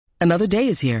Another day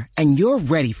is here, and you're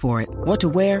ready for it. What to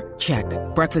wear? Check.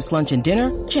 Breakfast, lunch, and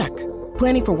dinner? Check.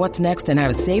 Planning for what's next and how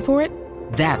to save for it?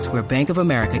 That's where Bank of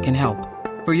America can help.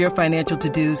 For your financial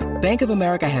to-dos, Bank of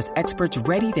America has experts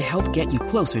ready to help get you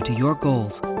closer to your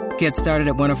goals. Get started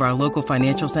at one of our local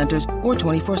financial centers or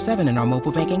 24/7 in our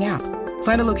mobile banking app.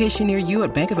 Find a location near you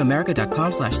at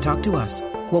bankofamerica.com/talktous.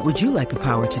 What would you like the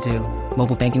power to do?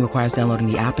 Mobile banking requires downloading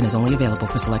the app and is only available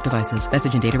for select devices.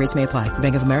 Message and data rates may apply.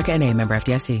 Bank of America N.A., member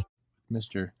FDIC.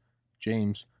 Mr.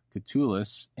 James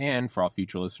Koutoulas, and for all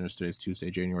future listeners, today's Tuesday,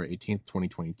 January 18th,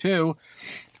 2022.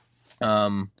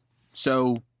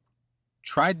 So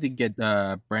tried to get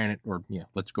Brandon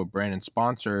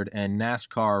sponsored, and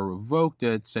NASCAR revoked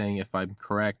it, saying, if I'm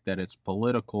correct, that it's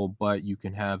political, but you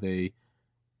can have a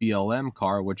BLM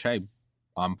car, which, hey,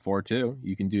 I'm for too.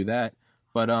 You can do that.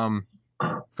 But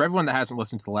for everyone that hasn't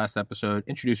listened to the last episode,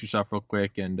 introduce yourself real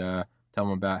quick and tell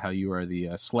them about how you are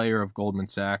the slayer of Goldman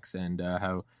Sachs and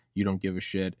how you don't give a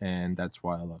shit, and that's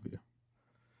why I love you.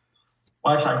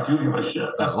 Well, actually, I do give a shit.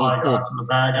 That's why I got to the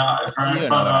bad guys, right? You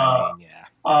know what I mean, yeah.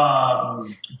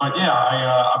 But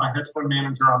yeah, I'm a hedge fund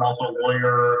manager. I'm also a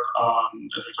lawyer.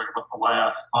 As we talked about the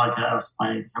last podcast,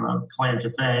 my kind of claim to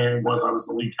fame was I was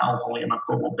the lead counsel in a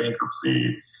global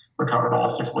bankruptcy, recovered all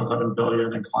 $6.7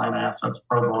 billion in client assets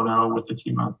pro bono with a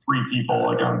team of 3 people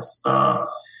against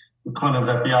Clinton's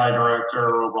FBI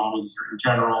director, Obama was Attorney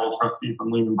General, trustee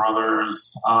from Lehman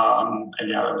Brothers, and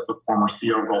yeah, that was the former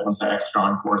CEO of Goldman Sachs,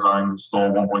 John Corzine, who stole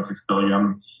 $1.6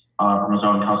 billion from his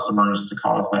own customers to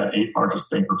cause that 8th largest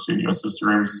bankruptcy in U.S.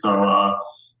 history. So,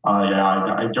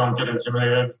 I don't get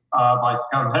intimidated by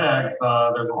scumbags.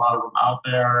 There's a lot of them out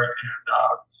there, and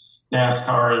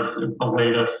NASCAR is the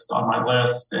latest on my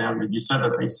list. And you said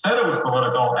that they said it was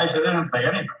political. Actually, they didn't say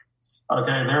anything.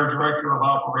 Okay, their director of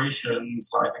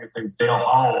operations, I think his name's Dale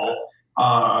Howell,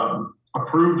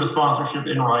 approved the sponsorship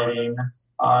in writing.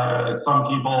 Some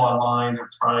people online have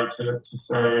tried to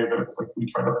say that we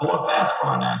tried to pull a fast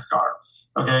one on NASCAR.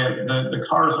 Okay, the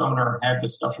car's owner had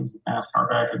discussions with NASCAR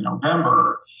back in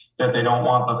November that they don't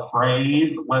want the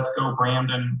phrase "Let's go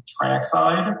Brandon"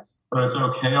 trackside, but it's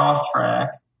okay off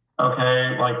track.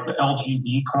 Okay, like the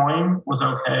LGB coin was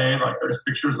okay. Like there's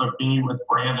pictures of me with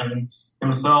Brandon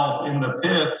himself in the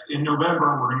pits in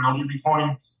November wearing an LGB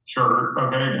coin shirt.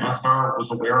 Okay, NASCAR was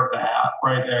aware of that,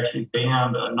 right? They actually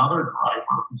banned another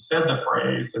driver who said the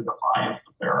phrase in defiance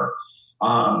of their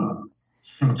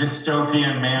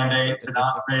dystopian mandate to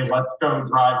not say "Let's go"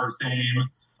 driver's name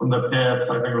from the pits.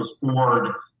 I think it was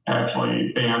Ford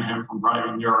actually banned him from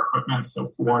driving their equipment. So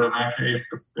Ford, in that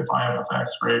case, if I have the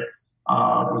facts straight,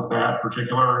 was that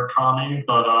particular commie,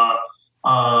 but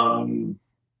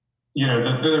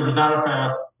there was not a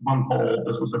fast one poll.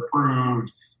 This was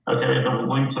approved. Okay, the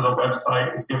link to the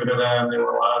website was given to them. They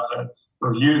were allowed to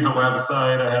review the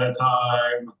website ahead of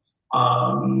time.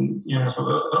 So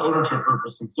the ownership group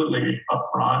was completely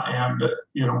upfront, and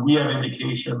we have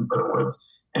indications that it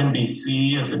was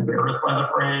NBC is embarrassed by the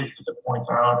phrase because it points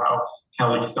out how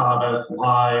Kelly Stavas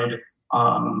lied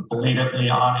blatantly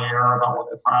on air about what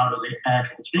the crowd was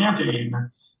actually chanting.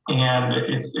 And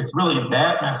it's really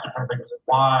that message, I think, is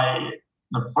why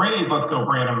the phrase "Let's go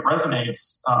Brandon"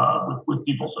 resonates with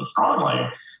people so strongly,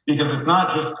 because it's not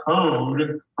just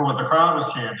code for what the crowd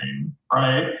was chanting,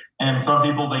 right? And some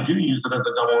people, they do use it as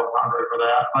a double entendre for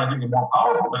that. But I think the more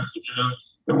powerful message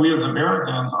is that we as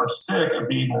Americans are sick of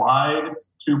being lied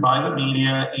to by the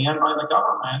media and by the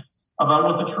government about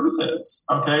what the truth is.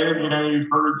 Okay, you've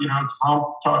heard Trump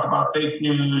talk about fake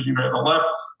news. You've heard the left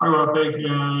talk about fake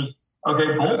news.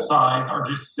 Okay, both sides are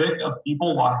just sick of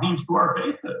people lying to our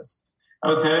faces.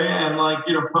 Okay, and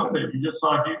COVID, you just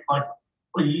saw like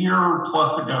a year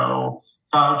plus ago,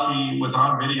 Fauci was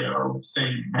on video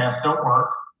saying masks don't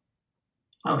work.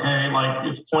 Okay,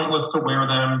 it's pointless to wear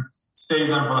them, save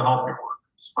them for the healthcare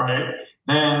workers, right?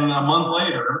 Then a month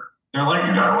later, they're like,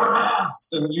 you gotta wear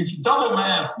masks, and you should double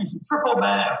mask, you should triple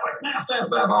mask, mask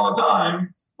all the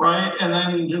time, right? And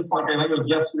then just I think it was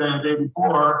yesterday or the day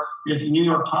before, because the New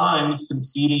York Times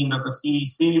conceding that the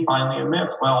CDC finally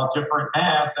admits, well, different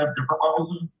masks have different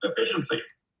levels of efficiency.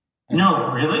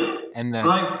 No, really? And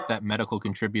that medical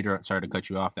contributor, sorry to cut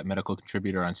you off, that medical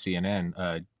contributor on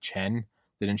CNN, Chen,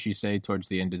 didn't she say towards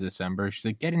the end of December, she's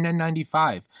like, get an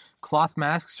N95. Cloth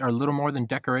masks are a little more than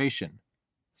decoration.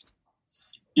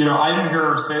 I didn't hear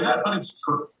her say that, but it's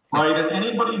true, right? And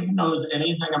anybody who knows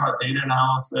anything about data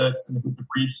analysis and who can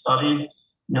read studies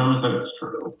knows that it's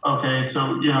true. Okay, so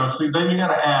then you got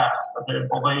to ask. Okay,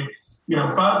 well,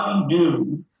 Fauci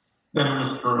knew that it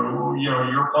was true. A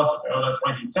year plus ago, that's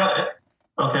why he said it.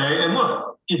 Okay, and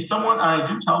look, if someone, I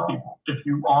do tell people, if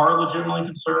you are legitimately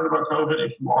concerned about COVID,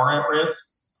 if you are at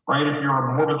risk, right? If you're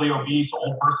a morbidly obese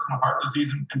old person with heart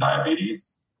disease and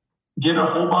diabetes, get a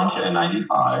whole bunch of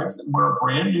N95s and wear a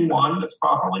brand new one that's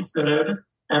properly fitted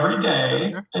every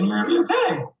day, and you're going to be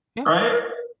okay, right?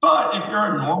 But if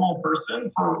you're a normal person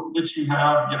for which you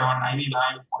have, a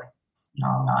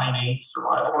 99.98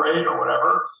 survival rate or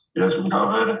whatever it is from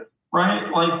COVID,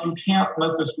 right? Like, you can't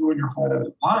let this ruin your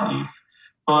whole life.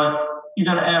 But you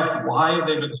got to ask, why have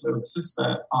they been so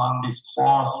insistent on these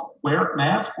cloth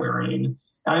mask wearing?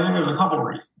 And I think there's a couple of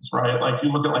reasons, right? Like,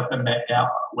 you look at the Met Gala,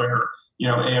 where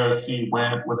AOC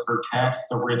went with her tax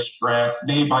the rich dress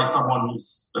made by someone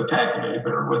who's a tax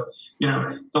evader. With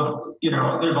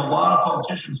there's a lot of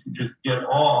politicians who just get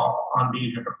off on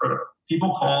being hypocritical.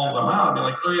 People call them out and be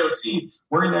like, AOC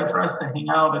wearing that dress to hang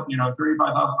out at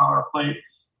 $35,000 plate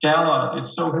gala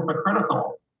is so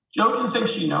hypocritical. Don't you think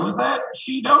she knows that?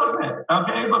 She knows it,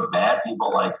 okay? But bad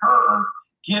people like her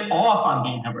get off on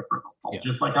being hypocritical,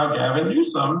 just like how Gavin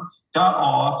Newsom got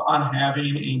off on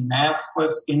having a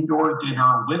maskless indoor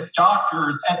dinner with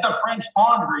doctors at the French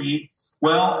Laundry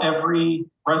while every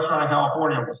restaurant in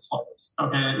California was closed,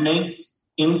 okay? It makes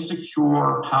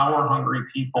insecure, power-hungry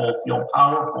people feel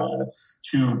powerful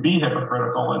to be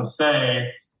hypocritical and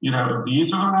say, these are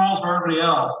the rules for everybody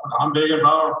else, but I'm big and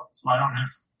powerful, so I don't have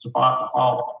to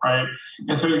follow them, right?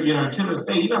 And so, to this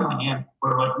day, even in Miami,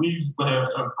 where we've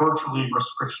lived a virtually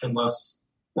restrictionless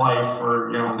life for,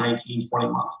 19, 20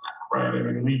 months now, right? I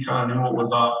mean, we kind of knew what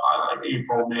was up by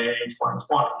April, May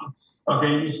 2020.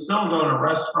 Okay, you still go to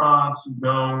restaurants, you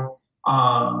go,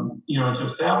 to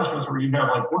establishments where you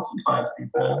have working class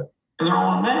people and they're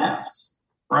all in masks.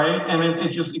 Right. And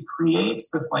it creates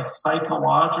this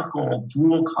psychological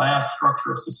dual class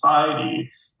structure of society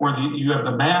where you have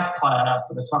the mass class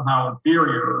that is somehow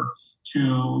inferior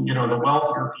to, the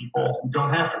wealthier people who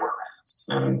don't have to wear masks.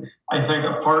 And I think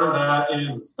a part of that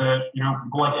is that,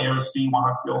 people like AOC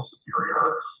want to feel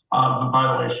superior. Who, by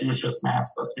the way, she was just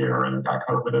maskless here and got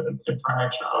COVID at a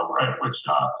drag show, right? Which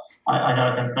I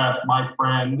got to confess, my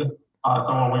friend,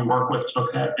 someone we work with,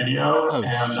 took that video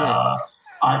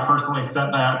I personally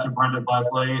sent that to Brendan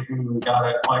Leslie, who got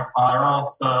it viral.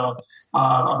 So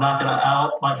I'm not going to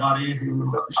out my buddy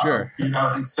who he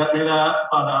sent me that,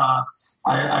 but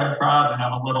I'm proud to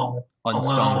have a little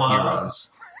heroes.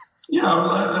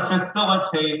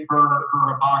 Facilitate her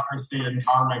hypocrisy and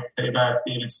karmic payback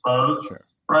being exposed,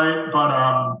 right? But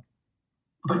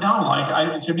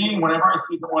no, to me, whenever I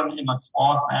see someone in a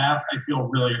cloth mask, I feel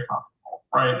really uncomfortable,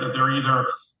 right? That they're either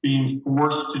being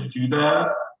forced to do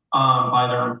that by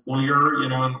their employer,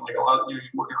 and a lot of you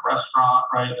work in a restaurant,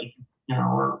 right?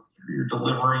 Or you're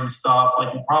delivering stuff,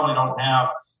 you probably don't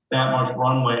have that much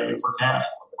runway for cash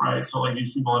flow, right? So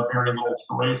these people have very little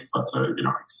choice but to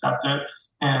accept it,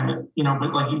 and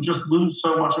but you just lose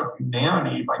so much of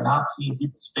humanity by not seeing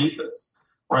people's faces,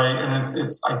 right? And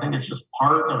it's I think it's just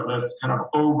part of this kind of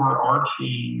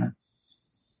overarching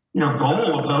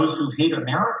goal of those who hate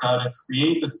America to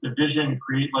create this division,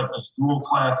 create this dual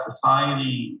class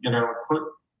society, put,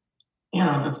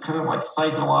 this kind of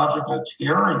psychological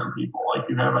terror into people.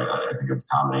 You have, I think it's a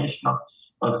combination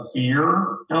of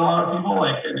fear in a lot of people,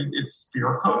 and it's fear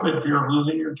of COVID, fear of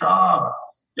losing your job,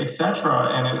 etc.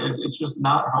 And it's just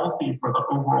not healthy for the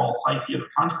overall psyche of the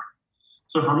country.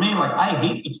 So for me, I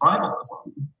hate the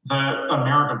tribalism that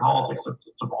American politics have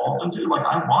devolved into.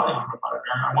 I want a unified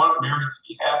America. I want Americans to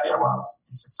be happy. I want us to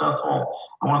be successful.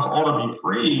 I want us all to be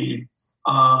free.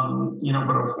 But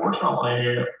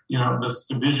unfortunately, this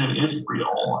division is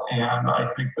real. And I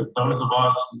think that those of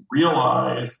us who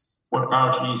realize what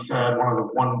Fauci said,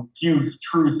 one few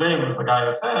true things the guy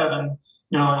has said in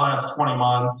the last 20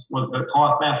 months was that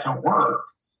cloth masks don't work.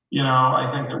 I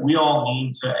think that we all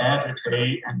need to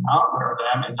agitate and not wear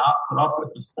them and not put up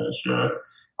with this bullshit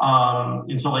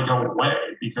until they go away.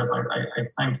 Because I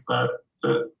think that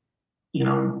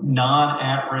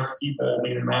non-at-risk people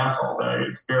wearing masks all day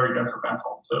is very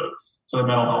detrimental to the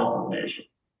mental health of the nation.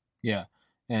 Yeah,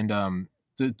 and and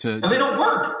they don't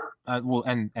work.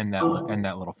 And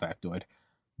that little factoid,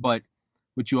 but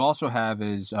what you also have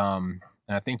is, and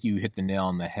I think you hit the nail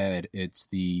on the head. It's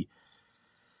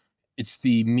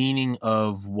the meaning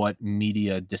of what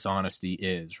media dishonesty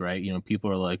is, right?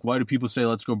 People are like, why do people say,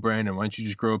 let's go Brandon? Why don't you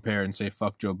just grow a pair and say,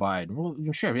 fuck Joe Biden? Well,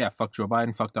 sure. Yeah. Fuck Joe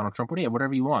Biden, fuck Donald Trump.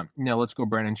 Whatever you want. Let's go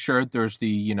Brandon. Sure. There's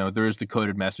there is the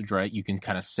coded message, right? You can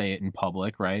kind of say it in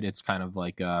public, right? It's kind of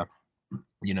like,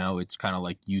 it's kind of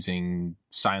like using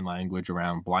sign language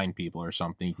around blind people or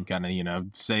something. You can kind of,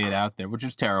 say it out there, which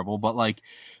is terrible. But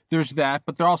there's that.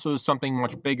 But there also is something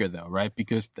much bigger, though, right?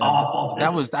 Because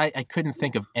I couldn't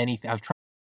think of anything. I was trying.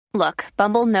 Look,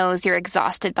 Bumble knows you're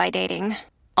exhausted by dating.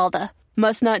 All the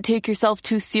must not take yourself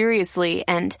too seriously,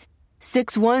 and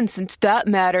 6'1" since that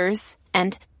matters,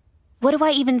 and what do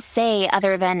I even say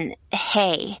other than,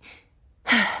 hey?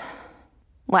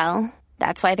 Well,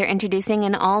 that's why they're introducing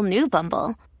an all-new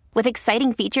Bumble, with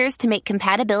exciting features to make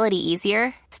compatibility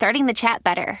easier, starting the chat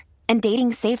better, and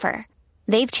dating safer.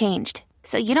 They've changed,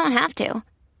 so you don't have to.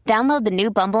 Download the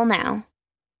new Bumble now.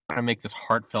 I'm going to make this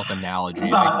heartfelt analogy.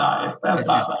 That's not nice. That's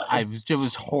not nice. It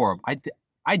was horrible.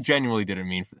 I genuinely didn't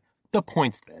mean the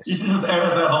point's this. You should just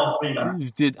edit that whole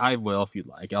scene. I will if you'd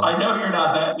like. I know you're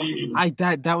not that needy.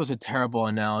 That was a terrible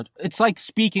analogy. It's like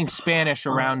speaking Spanish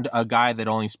around a guy that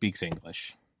only speaks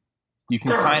English. You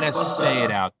can kind of say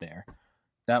it out there.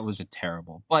 That was a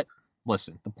terrible. But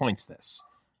listen, the point's this.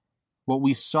 What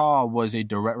we saw was a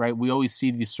direct, right? We always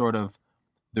see these sort of,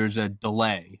 there's a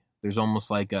delay. There's almost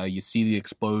like you see the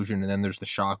explosion and then there's the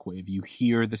shockwave. You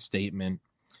hear the statement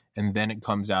and then it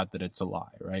comes out that it's a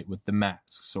lie, right? With the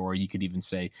masks, or you could even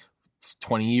say it's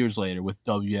 20 years later with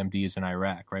WMDs in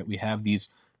Iraq, right? We have these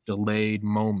delayed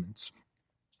moments.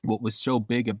 What was so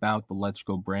big about the Let's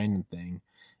Go Brandon thing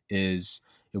is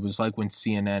it was like when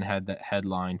CNN had that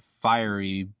headline,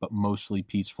 fiery but mostly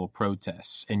peaceful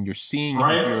protests. And you're seeing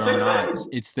it with your own eyes.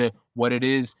 It's what it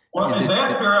is. Well, and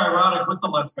that's very ironic with the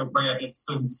Let's Go Brandon,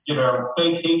 since,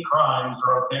 fake hate crimes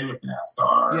are okay with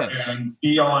NASCAR, yes, and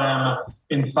BLM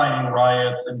inciting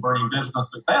riots and burning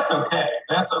businesses. That's okay.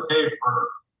 That's okay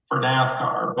for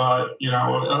NASCAR. But,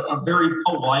 a very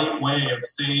polite way of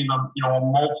saying, a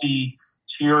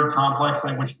multi-tiered complex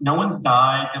thing, which no one's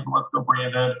died because of Let's Go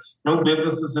Brandon. No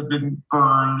businesses have been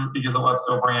burned because of Let's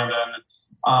Go Brandon.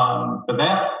 But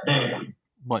that's banned.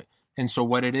 And so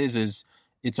what it is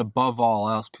it's above all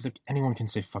else, because anyone can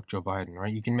say fuck Joe Biden,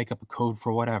 right? You can make up a code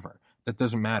for whatever. That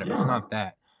doesn't matter. Yeah. It's not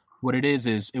that. What it is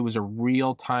it was a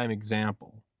real-time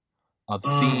example of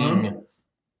seeing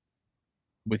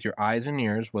with your eyes and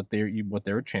ears what they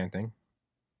were chanting,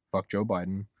 fuck Joe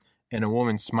Biden, and a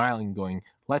woman smiling going,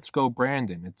 let's go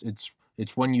Brandon.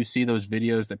 It's when you see those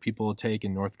videos that people take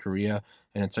in North Korea,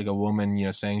 and it's like a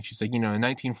woman, saying, she's like, in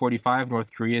 1945,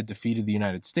 North Korea defeated the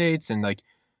United States, and like,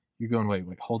 you're going, wait,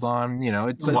 hold on.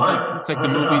 It's like the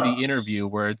movie The Interview,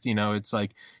 where it's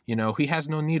like, he has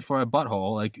no need for a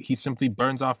butthole. Like, he simply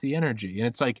burns off the energy. And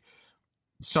it's like,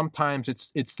 sometimes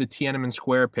it's the Tiananmen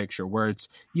Square picture where it's,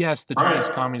 yes, the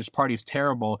Chinese Communist Party is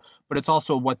terrible, but it's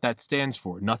also what that stands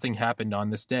for. Nothing happened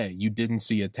on this day. You didn't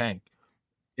see a tank.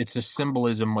 It's a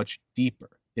symbolism much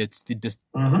deeper. It's the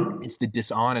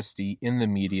dishonesty in the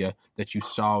media that you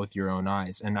saw with your own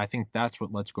eyes. And I think that's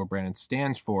what Let's Go Brandon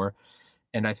stands for.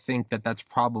 And I think that's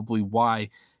probably why,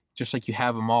 just like you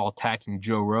have them all attacking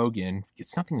Joe Rogan,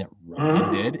 it's nothing that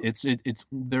Rogan did. It's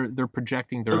they're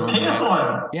projecting their own. Let's cancel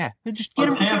him. Yeah, just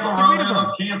let's cancel Rogan.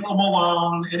 Let's cancel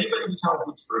Malone. Anybody who tells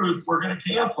the truth, we're going to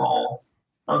cancel.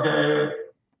 Okay,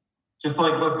 just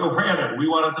like Let's Go Brandon. We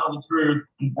want to tell the truth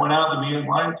and point out the meaning's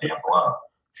line. Cancel us.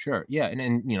 Sure, yeah, and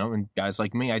and guys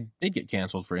like me, I did get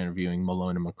canceled for interviewing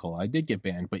Malone and McCullough. I did get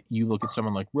banned, but you look at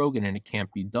someone like Rogan, and it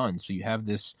can't be done. So you have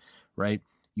this, right?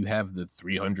 You have the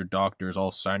 300 doctors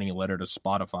all signing a letter to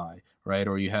Spotify, right?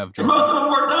 Or you have most of them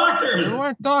weren't doctors. They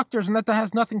weren't doctors, and that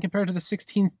has nothing compared to the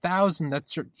 16,000.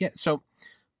 So,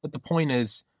 but the point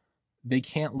is, they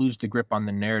can't lose the grip on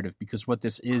the narrative, because what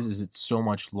this is it's so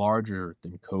much larger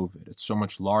than COVID. It's so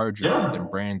much larger than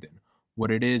Brandon. What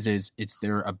it is it's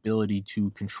their ability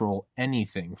to control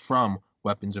anything from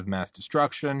weapons of mass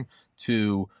destruction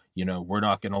to, we're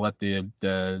not going to let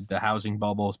the housing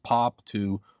bubbles pop,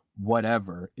 to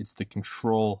whatever. It's the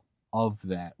control of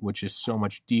that, which is so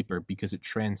much deeper because it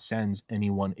transcends any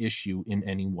one issue in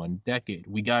any one decade.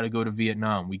 We got to go to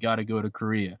Vietnam. We got to go to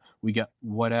Korea. We got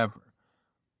whatever.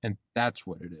 And that's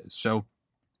what it is. So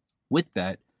with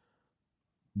that,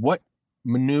 what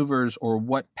maneuvers or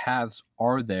what paths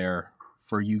are there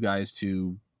for you guys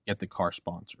to get the car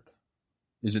sponsored?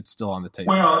 Is it still on the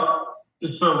table? Well,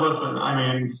 so listen, I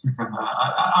mean,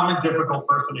 I'm a difficult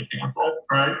person to cancel,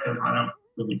 right? Because I don't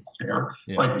really care,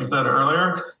 like you said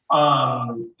earlier.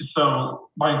 So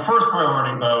my first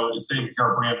priority, though, is taking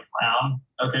care of Brandon Brown,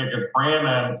 okay? Because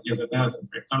Brandon is an innocent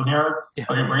victim here. Yeah.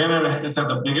 Okay, Brandon just had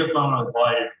the biggest moment of his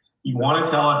life. You want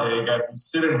to tell a day, guy, he's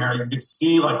sitting here, you can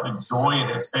see like the joy in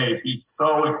his face. He's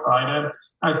so excited. And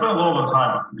I spent a little bit of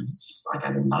time with him. He's just like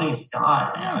a nice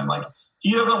guy, man. And like,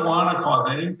 he doesn't want to cause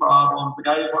any problems. The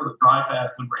guy just wants to drive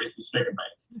fast, win races, shake and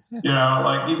bake.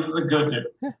 Like, he's just a good dude.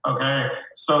 Okay.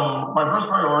 So my first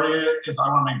priority is I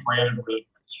want to make Brandon really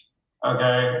rich.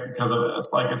 Okay. Because of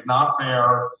this. Like, it's not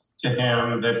fair to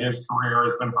him that his career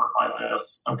has been hurt by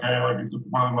this. Okay, like he's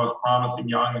one of the most promising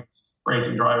young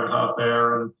racing drivers out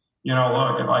there. And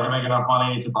look, if I can make enough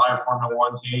money to buy a Formula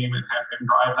One team and have him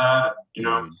drive that,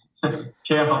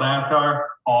 cancel NASCAR,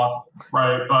 awesome,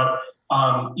 right? But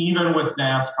even with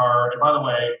NASCAR, and by the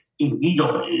way,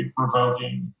 illegally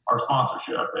revoking our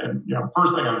sponsorship, and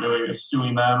first thing I'm doing is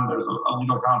suing them. There's a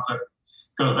legal concept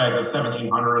goes back to the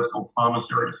 1700s called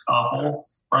promissory estoppel,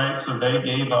 right? So they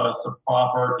gave us a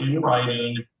proper in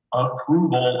writing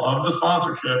approval of the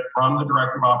sponsorship from the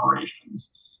director of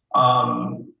operations,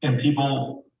 and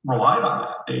people relied on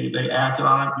that. They acted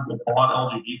on it. People bought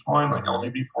LGB coin. Like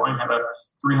LGB coin had a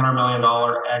 $300 million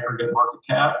aggregate market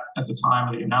cap at the time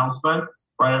of the announcement.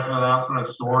 Right after the announcement, it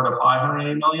soared to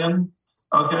 $580 million.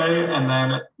 Okay, and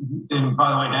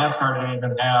by the way, NASCAR didn't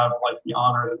even have like the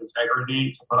honor, the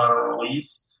integrity to put out a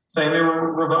release saying they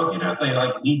were revoking it. They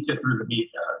like leaked it through the media.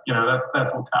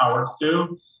 That's what cowards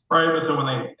do, right? But so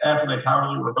after they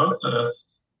cowardly revoked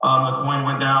this, the coin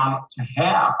went down to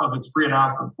half of its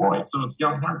pre-announcement point. So it's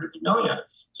 150 million.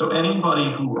 So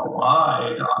anybody who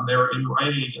relied on their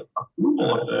in-writing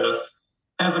approval of this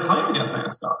has a claim against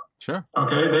NASCAR. Sure.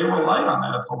 Okay, they relied on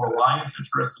that. It's called reliance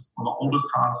interest. It's one of the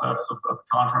oldest concepts of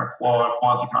contract law,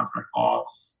 quasi-contract law,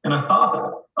 and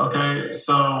estoppel. Okay,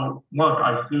 so look,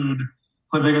 I've sued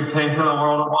the biggest bank in the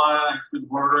world and won. I sued the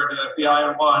board of the FBI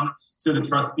and won. Sued the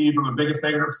trustee from the biggest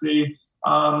bankruptcy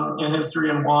in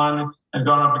history and won. And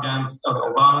gone up against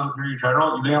Obama's Attorney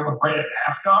General. You think I'm afraid of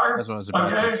NASCAR? That's what I was about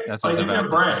to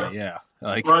say. Yeah.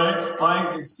 Like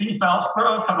Steve Phelps,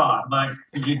 bro, come on. Like,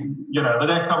 the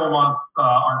next couple of months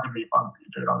aren't going to be fun for you,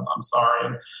 dude. I'm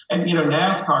sorry. And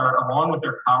NASCAR, along with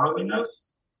their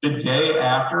cowardliness, the day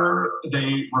after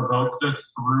they revoked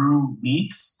this through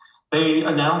leaks, they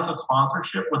announced a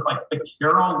sponsorship with like the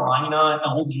Carolina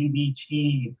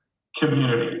LGBT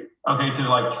community, okay, to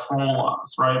like troll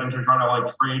us, right? And to try to like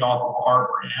trade off of our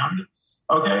brand.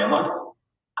 Okay, and look,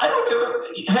 I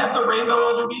don't have the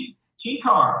rainbow LGBT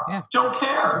car. Yeah. Don't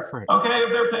care. Okay,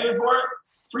 if they're paying for it,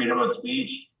 freedom of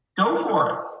speech, go for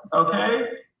it. Okay.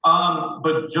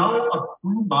 But don't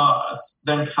approve us,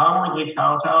 then cowardly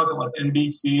kowtow to like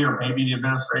NBC or maybe the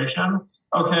administration,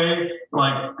 okay?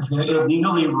 Like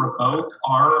illegally revoke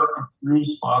our approved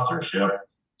sponsorship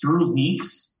through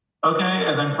leaks, okay?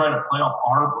 And then try to play off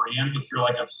our brand with your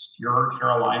like obscure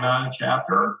Carolina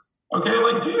chapter, okay?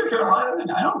 Like do your Carolina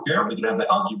thing. I don't care. We can have the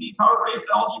LGBT car race,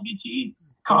 the LGBT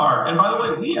car. And by the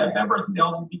way, we have members in the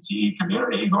LGBT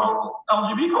community who own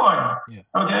LGB coin. Yeah.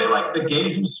 Okay, like the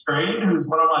Gay Who's Straight, who's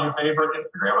one of my favorite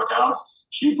Instagram accounts,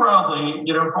 she probably,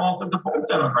 falls into both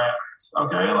demographics.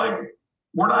 Okay, like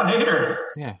we're not haters.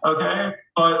 Yeah. Okay,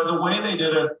 but the way they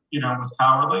did it, was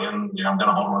cowardly, and I'm going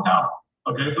to hold them accountable.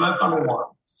 Okay, so that's number one.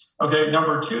 Okay,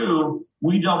 number two,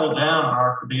 we double down on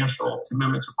our financial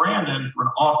commitment to Brandon through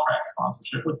an off-track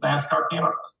sponsorship, which NASCAR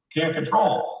can't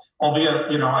control.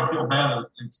 Albeit, I feel bad that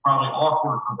it's probably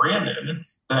awkward for Brandon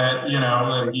that,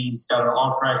 that he's got an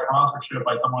off-track sponsorship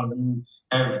by someone who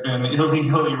has been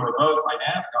illegally revoked by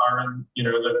NASCAR, and,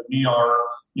 that we are,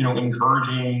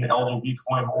 encouraging LGBT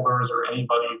coin holders or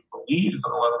anybody who believes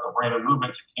in the Let's Go Brandon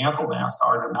movement to cancel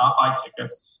NASCAR, to not buy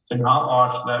tickets, to not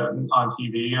watch that on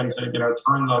TV, and to,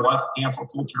 turn the less cancel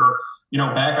culture,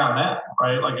 back on them,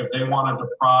 right? Like if they want to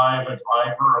deprive a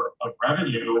driver of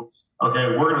revenue, okay,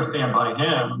 we're going to stand by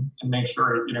him and make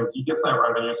sure, he gets that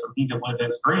revenue so he can live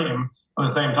his dream. At the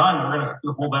same time, we're going to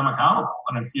hold them accountable.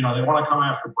 And if, they want to come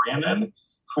after Brandon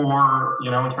for,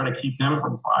 and try to keep him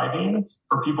from driving,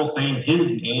 for people saying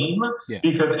his name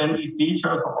because NBC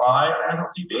chose to lie on national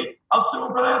TV, I'll sue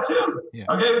him for that too. Yeah.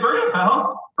 Okay, bring it,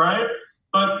 Phelps, right?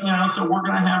 But, so we're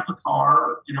going to have the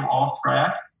car, off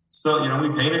track. So, we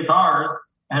painted cars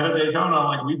ahead of Daytona.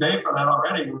 Like, we paid for that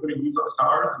already. We're going to use those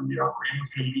cars, and, Brandon's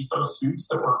going to use those suits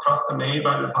that were custom made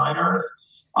by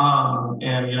designers. And,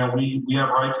 we have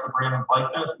rights to Brandon's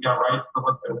likeness. We got rights to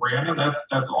Let's Go Brandon.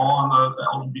 That's all on the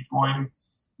LGBT Coin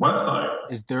website.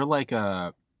 Is there like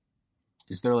a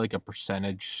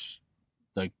percentage,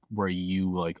 like, where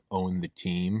you, like, own the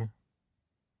team?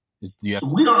 So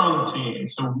we don't own the team.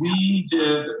 So we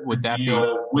did the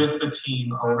deal with the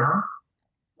team owner,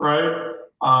 right?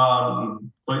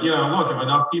 But look, if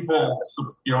enough people,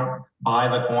 buy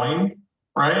the coin,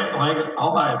 right? Like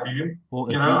I'll buy a team.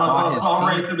 Well, I'll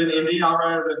race it in Indy. I'll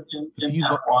ride it in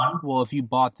F1. Well, if you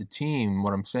bought the team,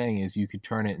 what I'm saying is you could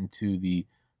turn it into the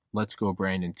Let's Go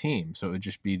Brandon team. So it would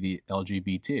just be the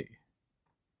LGBT.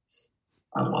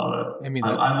 I love it. I mean,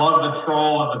 I love the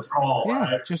troll of the troll. Yeah,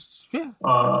 right?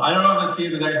 I don't know if the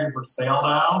team is actually for sale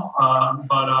now,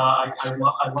 but I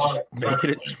love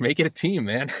it. Make it a team,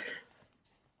 man.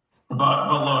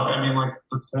 But look, I mean, like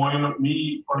the coin,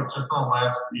 we like just in the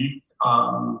last week,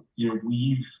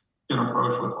 we've been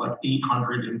approached with like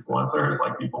 800 influencers,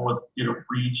 like people with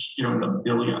reach in the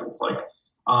billions, like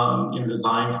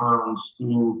design firms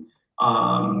who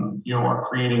are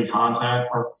creating content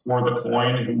for the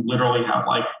coin, who literally have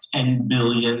like 10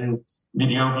 billion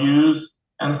video views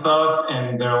and stuff,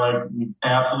 and they're like, we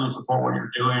absolutely support what you're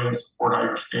doing, support how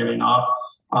you're standing up,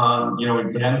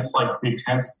 against like big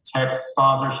tech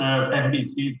sponsorship,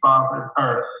 NBC sponsor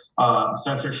or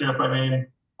censorship. I mean,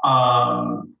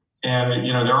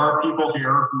 there are people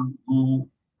here who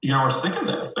are sick of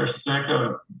this. They're sick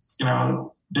of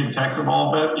big tech's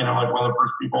involvement. Like one of the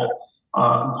first people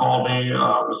who called me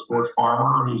was George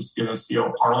Farmer, who's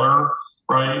CEO Parler,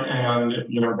 right? And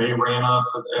they ran us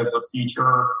as a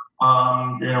feature.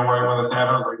 Right when this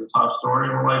happened, it was like the top story.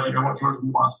 And we're like, what, George, we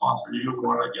want to sponsor you. We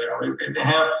want to,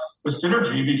 have the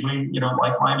synergy between,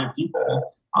 like-minded people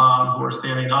who are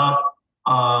standing up,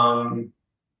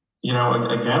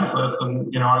 against this.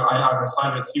 And, I'm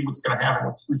excited to see what's going to happen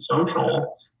with True Social.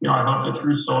 I hope that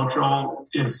True Social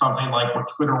is something like what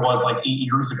Twitter was like 8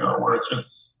 years ago, where it's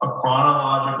just a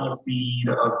chronological feed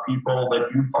of people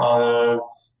that you follow,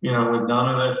 with none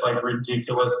of this like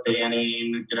ridiculous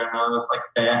banning, none of this like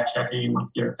fact checking. Like,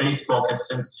 Facebook has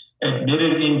since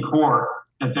admitted in court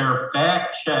that their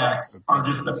fact checks are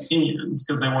just opinions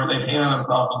because they painted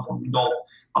themselves into a legal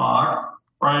box,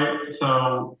 right?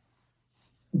 So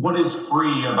what is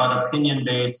free about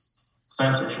opinion-based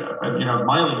censorship? And, it's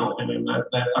my legal opinion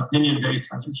that opinion-based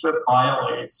censorship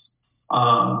violates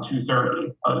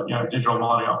 230, Digital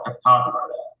Millennial Copyright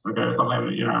Act. Okay, something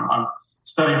that, I'm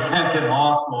studying back in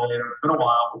law school, it's been a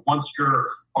while, but once you're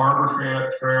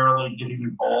arbitrarily getting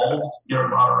involved,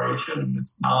 moderation,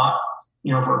 it's not,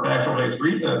 for a factual-based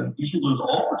reason, you should lose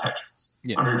all protections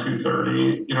under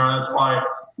 230. That's why,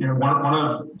 one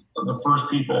of the first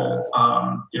people,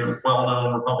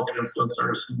 well-known Republican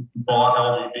influencers who bought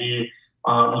LGB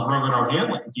was Rogan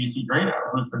O'Hanlon, DC Grano,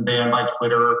 who's been banned by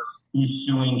Twitter, who's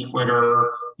suing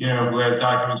Twitter, who has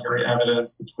documentary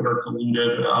evidence that Twitter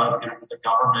colluded, with the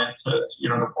government to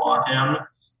block him.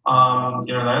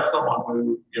 That's someone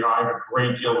who, I have a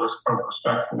great deal of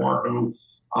respect for, who,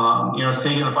 is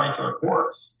taking the fight to the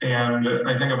courts. And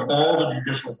I think of all the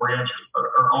judicial branches,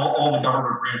 or all the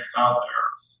government branches out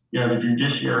there, the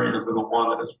judiciary has been the one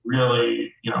that has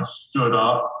really, stood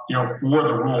up, for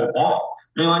the rule of law.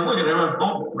 I mean, like, look at Aaron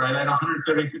Coble, right? I had a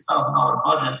 $176,000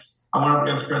 budget. I went up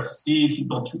against trustees who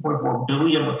built $2.4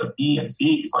 billion with a B in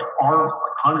fees, like arms,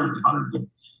 like hundreds and hundreds of,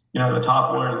 the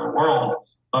top lawyers in the world.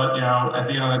 But, at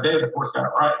the end of the day, the courts got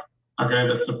it right. Okay,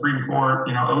 the Supreme Court,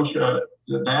 OSHA,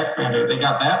 the vax mandate, they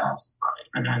got that mostly right.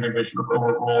 I mean, I think they should have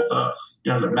overruled the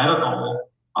medical,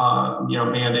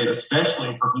 mandate,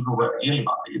 especially for people who have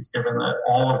antibodies, given that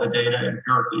all of the data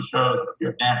empirically shows that if you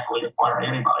have naturally acquired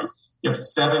antibodies, you have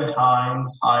 7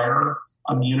 times higher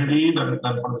immunity than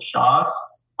from the shots,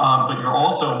 but you're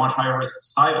also much higher risk of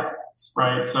side effects,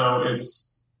 right? So it's,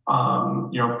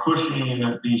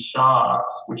 pushing these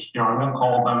shots, which, I won't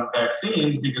call them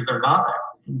vaccines because they're not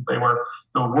vaccines.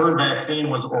 The word vaccine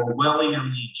was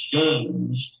Orwellianly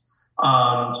changed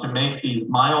to make these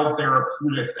mild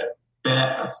therapeutics at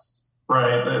best,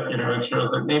 right? That, it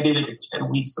shows that maybe they get 10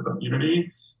 weeks of immunity,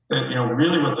 that,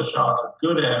 really what the shots are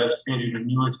good at is creating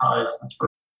annuitized return.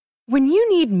 When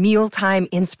you need mealtime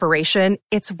inspiration,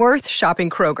 it's worth shopping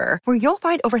Kroger, where you'll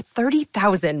find over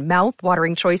 30,000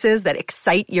 mouth-watering choices that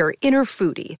excite your inner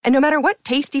foodie. And no matter what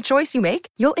tasty choice you make,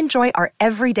 you'll enjoy our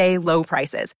everyday low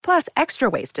prices, plus extra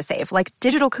ways to save, like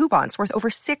digital coupons worth over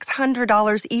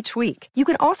 $600 each week. You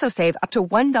can also save up to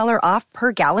 $1 off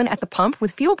per gallon at the pump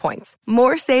with fuel points.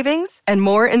 More savings and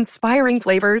more inspiring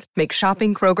flavors make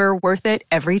shopping Kroger worth it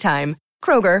every time.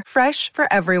 Kroger, fresh for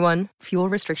everyone. Fuel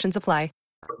restrictions apply.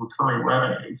 Recurring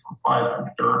revenue from Pfizer and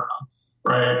Moderna,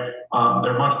 right?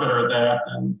 They're much better at that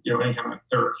than any kind of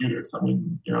therapeutics. I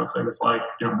mean, things like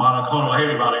monoclonal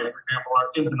antibodies, for example, are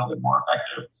infinitely more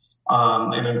effective.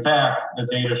 And in fact, the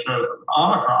data shows that with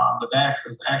Omicron, the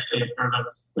vaccines actually, or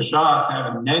the shots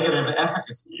have a negative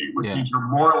efficacy, which means you're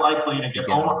more likely to get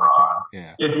Omicron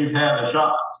if you've had the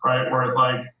shots, right? Whereas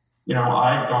like,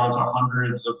 I've gone to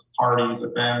hundreds of parties,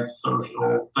 events,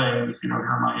 social things, here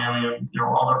in Miami and,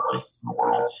 other places in the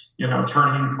world,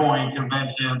 Turning Point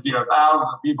conventions, thousands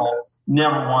of people,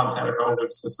 never once had a COVID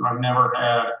system. I've never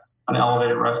had an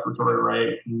elevated respiratory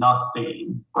rate,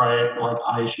 nothing, right? Like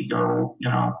I should go,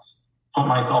 put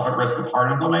myself at risk of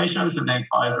heart inflammation to make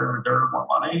Pfizer and Moderna more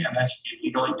money, and that should be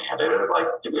legally mandated. Like,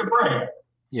 give me a break.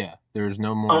 Yeah, there's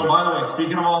no more. Oh, by the way,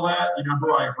 speaking of all that, you know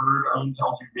who I heard owns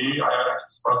LGB? I haven't actually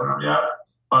spoken to him yet.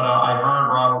 but I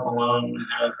heard Robert Malone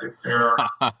has a fair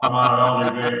amount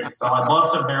of LGB. So I'd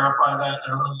love to verify that. I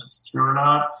don't know if it's true or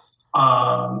not.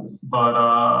 But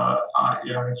I'm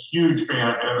a huge fan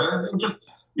of it. And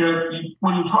just,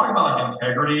 when you talk about like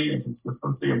integrity and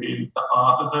consistency and being the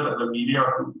opposite of the media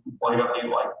who blatantly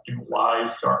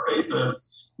lies to our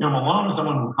faces, Malone is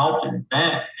someone who helped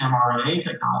invent mRNA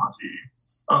technology.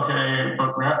 Okay,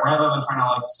 but rather than trying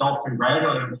to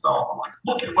self-congratulate himself, I'm like,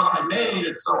 look at what I made,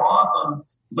 it's so awesome.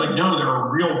 He's like, no, there are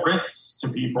real risks to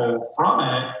people from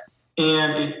it.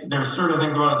 And there's certain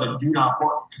things about it that do not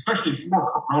work, especially for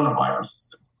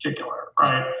coronaviruses in particular,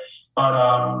 right? But,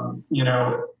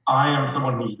 I am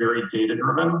someone who's very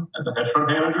data-driven as a hedge fund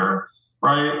manager,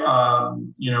 right? At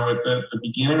the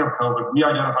beginning of COVID, we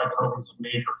identified COVID as a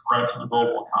major threat to the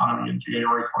global economy in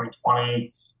January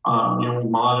 2020. We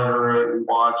monitor it, we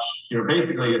watch,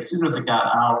 basically as soon as it got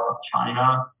out of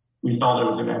China, we felt it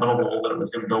was inevitable that it was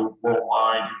going to go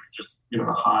worldwide due to just, the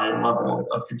high level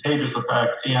of contagious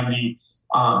effect and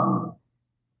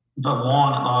the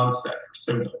long onset for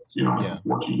symptoms, the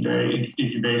 14-day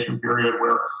incubation period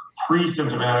where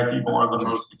pre-symptomatic people are the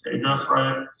most contagious,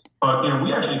 right? But,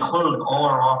 we actually closed all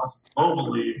our offices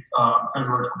globally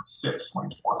February 26,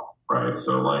 2020, right?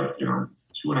 So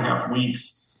 2.5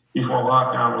 weeks before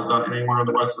lockdown was done anywhere in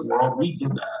the Western world, we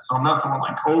did that. So I'm not someone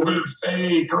like COVID's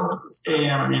fake, COVID's a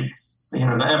scam. I mean,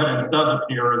 the evidence does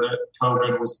appear that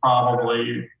COVID was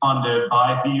probably funded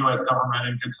by the U.S. government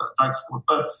in conjunction with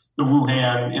the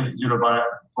Wuhan Institute of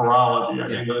Virology. I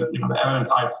mean, the evidence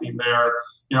I've seen there,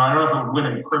 I don't know if it would win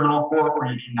in criminal court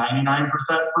where you need 99%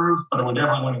 proof, but it would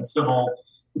definitely win in civil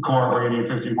court where you need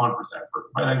 51% proof.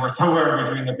 I think we're somewhere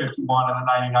between the 51 and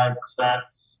the 99%,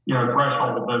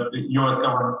 threshold that the U.S.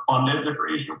 government funded the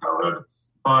creation of COVID.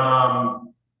 But,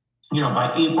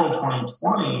 by April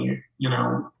 2020,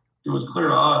 it was clear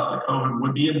to us that COVID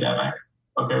would be endemic,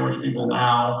 okay, which people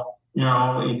now,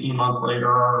 18 months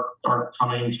later are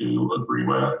coming to agree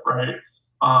with, right?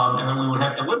 And then we would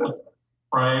have to live with it,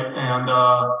 right? And,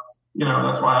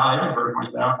 that's why I encourage my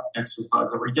staff to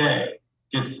exercise every day,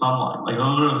 get sunlight. Like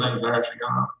those are the things that are actually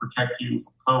going to protect you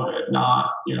from COVID,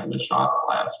 not, the shot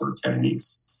that lasts for 10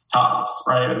 weeks tops,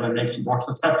 right? And then makes you more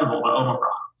susceptible to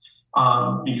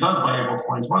Omicron. Because by April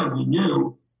 2020, we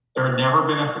knew there had never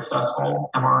been a successful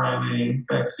mRNA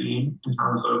vaccine in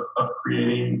terms of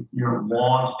creating,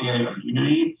 long-standing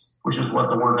immunity, which is what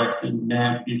the word vaccine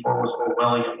meant before it was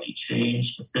Orwellianly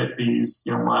changed to fit these,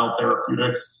 mild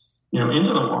therapeutics,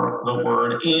 into the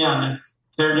word. And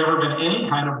there had never been any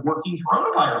kind of working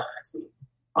coronavirus vaccine.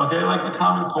 Okay, like the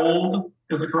common cold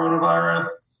is a coronavirus,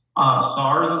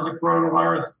 SARS is a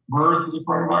coronavirus, MERS is a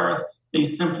coronavirus. They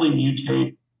simply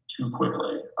mutate too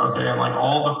quickly, okay? And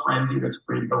all the frenzy that's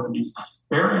created over these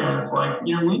variants,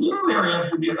 we knew variants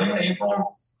would be a thing in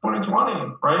April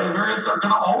 2020, right? And variants are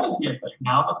going to always be a thing.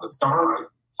 Now that this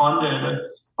government-funded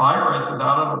virus is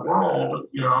out of the world,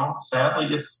 sadly,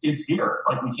 it's here.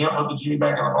 We can't put the genie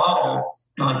back in the bottle,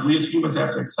 and we as humans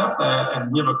have to accept that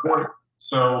and live accordingly.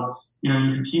 So, you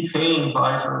can keep paying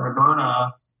Pfizer and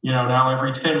Moderna, now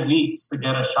every 10 weeks to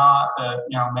get a shot that,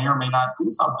 may or may not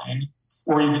do something.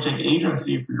 Or you can take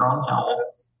agency for your own health,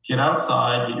 get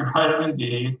outside, get your vitamin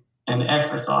D, and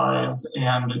exercise.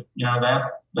 And,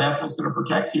 that's what's going to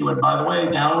protect you. And by the way,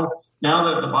 now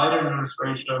that the Biden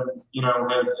administration,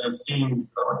 has seen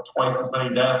twice as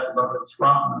many deaths as under the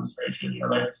Trump administration,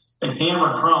 they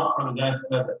hammered Trump for the deaths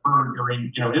that occurred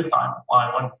during, his time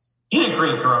when he didn't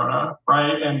create Corona,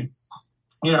 right? And,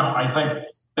 I think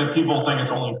that people think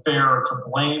it's only fair to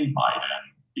blame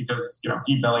Biden because,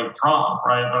 he bellied Trump,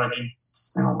 right? But I mean,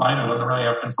 Biden doesn't really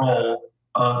have control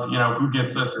of, who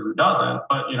gets this or who doesn't.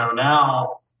 But,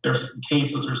 now there's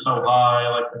cases are so high,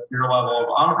 the fear level of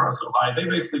Omicron is so high, they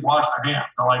basically wash their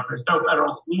hands. They're there's no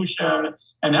federal solution.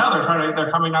 And now they're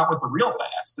coming out with the real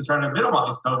facts to try to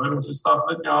minimize COVID, which is stuff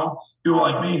that, people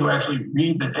like me who actually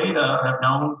read the data have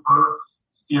known for,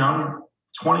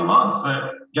 20 months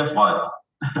that guess what?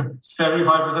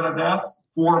 75% of deaths,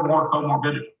 4 more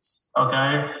comorbidities.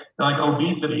 Okay.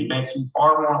 Obesity makes you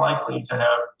far more likely to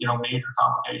have, major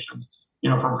complications,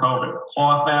 from COVID.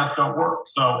 Cloth masks don't work.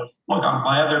 So look, I'm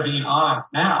glad they're being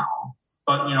honest now,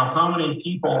 but how many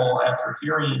people after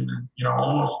hearing,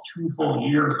 almost 2 full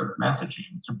years of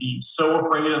messaging to be so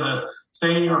afraid of this,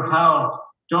 stay in your house,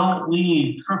 don't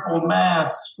leave, triple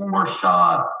masks, 4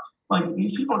 shots.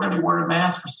 These people are going to be wearing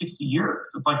masks for 60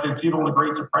 years. It's the people in the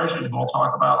Great Depression who will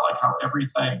talk about how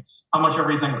much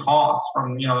everything costs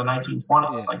from, the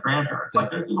 1920s, grandparents.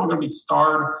 There's people going to be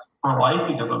scarred for life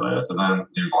because of this. And then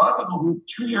there's a lot of people who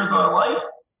 2 years of their life,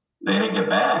 They didn't get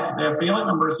back. They have family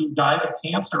members who died of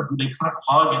cancer who they couldn't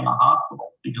hug in the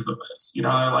hospital because of this.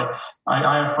 I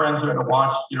have friends who had to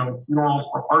watch, funerals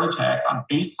for heart attacks on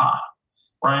FaceTime,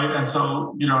 right? And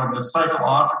so, the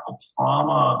psychological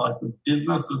trauma, like the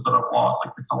businesses that have lost,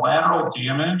 like the collateral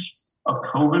damage of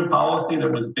COVID policy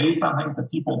that was based on things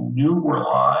that people knew were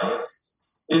lies,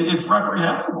 it's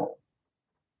reprehensible.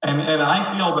 And I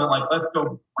feel that, like, Let's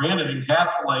Go Brandon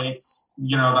encapsulates,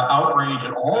 the outrage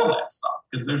and all of that stuff,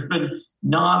 because there's been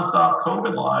nonstop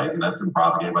COVID lies, and that's been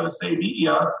propagated by the same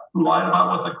media who lied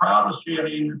about what the crowd was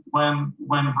chanting when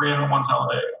Brandon won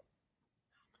Talladega.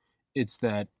 It's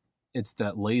that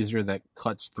laser that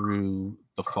cuts through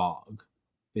the fog,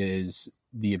 is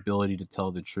the ability to tell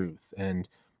the truth. And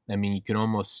I mean, you can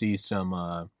almost see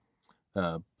some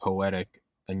poetic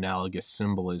analogous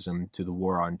symbolism to the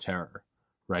war on terror.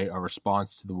 Right, our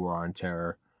response to the war on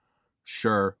terror,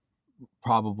 sure,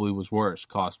 probably was worse.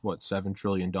 Cost $7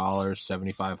 trillion,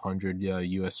 7,500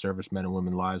 U.S. servicemen and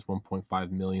women lives,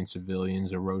 1.5 million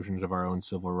civilians, erosions of our own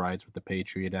civil rights with the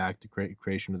Patriot Act, the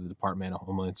creation of the Department of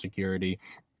Homeland Security.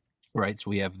 Right, so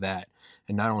we have that,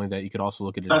 and not only that, you could also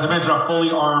look at it. As I mentioned, a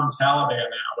fully armed Taliban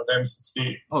now with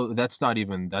M16. Oh, that's not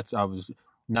even. I was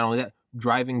not only that,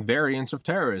 driving variants of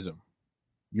terrorism.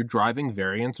 You're driving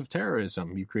variants of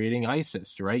terrorism. You're creating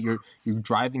ISIS, right? You're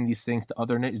driving these things to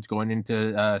other nations, going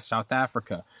into South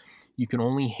Africa. You can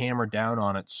only hammer down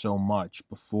on it so much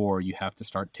before you have to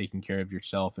start taking care of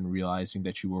yourself and realizing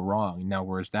that you were wrong. Now,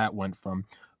 whereas that went from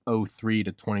 2003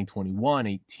 to 2021,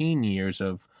 18 years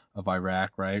of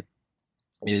Iraq, right,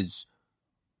 is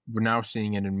we're now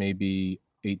seeing it in maybe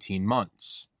 18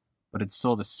 months, but it's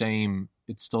still the same.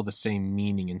 It's still the same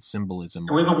meaning and symbolism.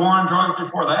 With the war on drugs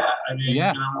before that, I mean,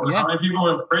 how many people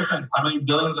in prison? How many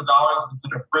billions of dollars have been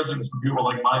sent to prisons for people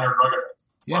like minor drug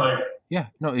offenses?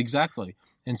 No, exactly.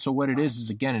 And so what it is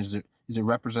again, it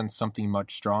represents something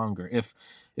much stronger. If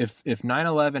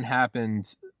 9/11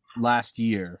 happened last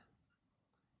year,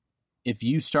 if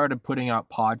you started putting out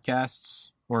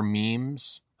podcasts or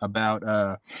memes about,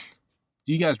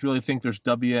 do you guys really think there's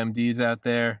WMDs out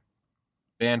there?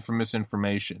 Banned from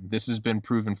misinformation. This has been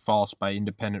proven false by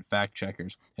independent fact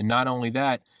checkers. And not only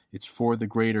that, it's for the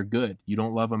greater good. You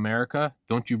don't love America?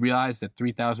 Don't you realize that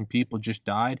 3,000 people just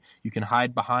died? You can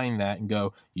hide behind that and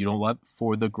go, you don't love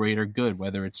for the greater good,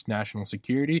 whether it's national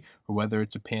security or whether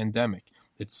it's a pandemic.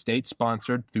 It's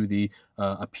state-sponsored through the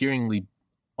appearingly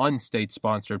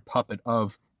unstate-sponsored puppet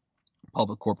of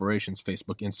public corporations,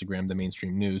 Facebook, Instagram, the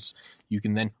mainstream news. You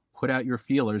can then put out your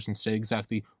feelers and say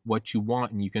exactly what you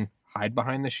want, and you can hide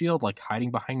behind the shield, like hiding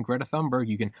behind Greta Thunberg.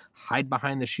 You can hide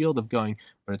behind the shield of going,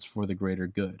 but it's for the greater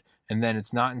good. And then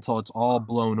it's not until it's all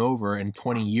blown over and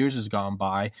 20 years has gone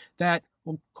by that,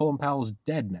 well, Colin Powell's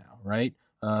dead now, right?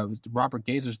 Robert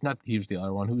Gates was not, he was the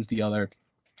other one. Who was the other?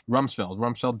 Rumsfeld.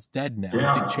 Rumsfeld's dead now.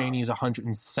 Yeah. Dick Cheney's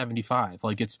 175.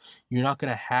 Like, you're not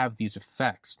going to have these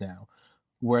effects now.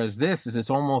 Whereas this is, it's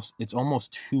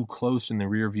almost too close in the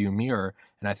rearview mirror,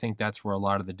 and I think that's where a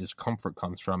lot of the discomfort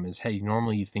comes from. Is, hey,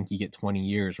 normally you think you get 20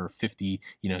 years or 50,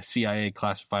 CIA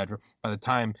classified. By the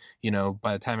time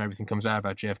everything comes out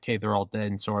about JFK, they're all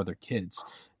dead, and so are their kids.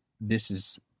 This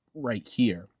is right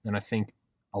here, and I think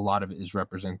a lot of it is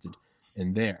represented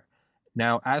in there.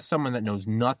 Now, as someone that knows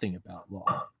nothing about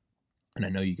law, and I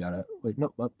know you gotta wait.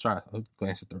 No, sorry, I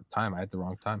glanced at the time. I had the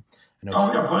wrong time. We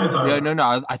got plenty of time. Yeah,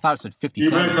 no. I thought it said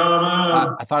 57. Keep it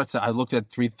coming. I thought it said. I looked at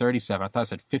 337. I thought it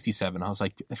said 57. I was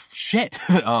like, shit.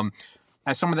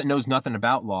 As someone that knows nothing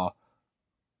about law,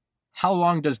 how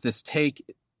long does this take?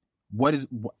 When is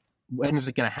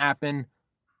it going to happen?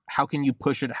 How can you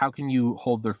push it? How can you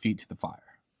hold their feet to the fire?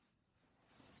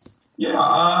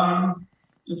 Yeah.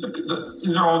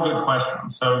 These are all good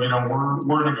questions. So,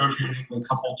 we're negotiating a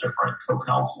couple different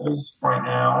co-counsels right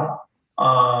now.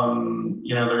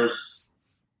 There's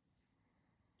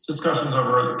discussions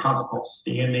over a concept called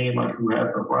standing, like who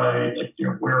has the right, like,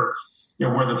 where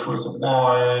the choice of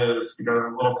law is, a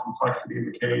little complexity in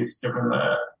the case, given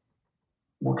that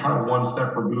we're kind of one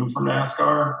step removed from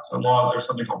NASCAR. So law, there's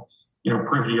something called,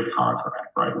 privity of contract,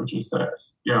 right? Which is that,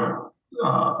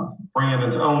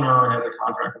 Brandon's owner has a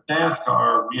contract with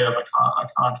NASCAR. We have a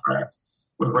contract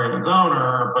with Brandon's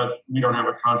owner, but we don't have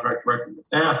a contract directly with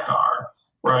NASCAR,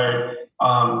 right?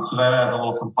 So that adds a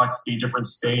little complexity. Different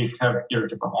states have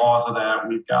different laws of that.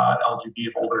 We've got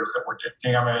LGB holders that were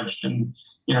damaged in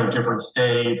different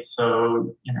states.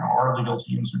 So our legal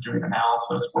teams are doing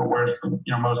analysis for where's the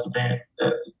most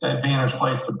advantage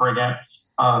place to bring it,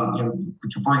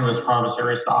 to bring this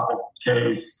promissory estoppel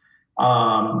case.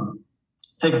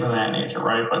 Things of that nature,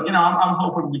 right? But I'm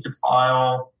hoping we could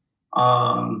file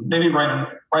Maybe right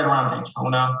around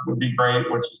Daytona would be great,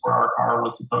 which is where our car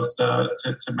was supposed to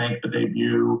make the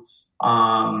debut.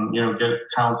 Get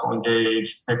council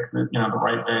engaged, pick the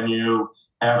right venue,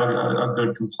 have a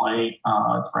good complaint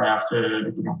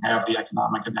drafted, have the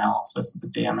economic analysis of the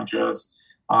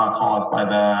damages caused by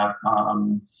that.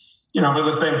 But at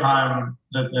the same time,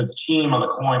 the team of the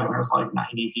coin, there's like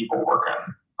 90 people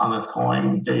working on this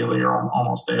coin daily or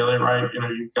almost daily, right?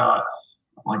 You've got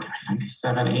like I think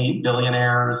 7-8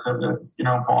 billionaires have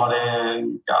bought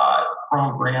in. You've got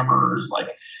programmers,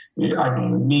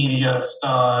 media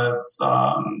studs.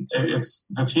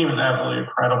 The team is absolutely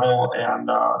incredible,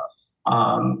 and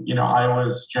I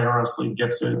was generously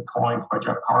gifted coins by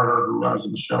Jeff Carter, who I was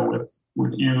in the show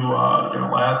with you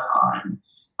last time.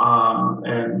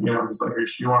 And he's like,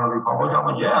 "You want to be public?" I'm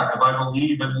like, "Yeah," because I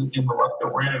believe in the Let's Go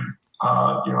Brandon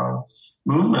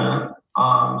movement.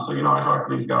 I talk to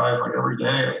these guys like every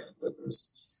day.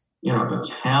 There's,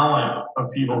 the talent of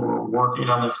people who are working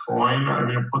on this coin. I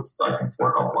mean, it puts, I think,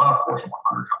 for a lot of Fortune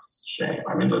 100 companies to shame.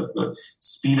 I mean, the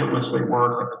speed at which they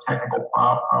work, like the technical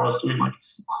prowess doing like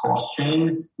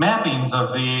cross-chain mappings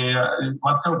of the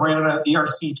Let's Go Brandon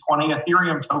ERC20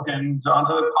 Ethereum tokens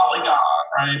onto the Polygon,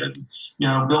 right? And,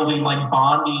 building like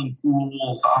bonding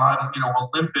pools on,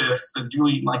 Olympus and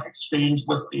doing like exchange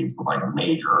listings with like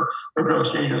major crypto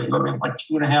exchanges. I mean, it's like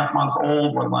 2.5 months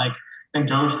old when like, I think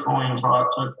Dogecoin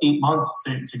took 8 months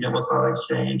to get listed on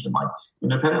exchange, and like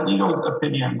independent legal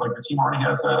opinions. Like the team already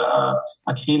has a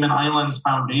Cayman Islands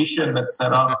foundation that's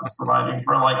set up that's providing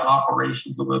for like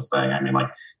operations of this thing. I mean,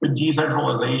 like the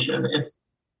decentralization,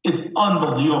 it's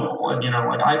unbelievable. And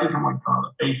I become like on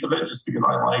the face of it just because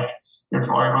I like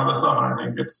talking about this stuff, and I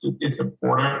think it's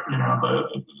important.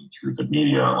 The truth of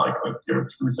media, like the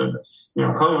truth of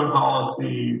COVID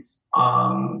policy.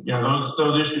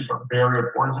 Those issues are very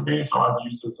important to me, so I've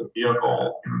used it as a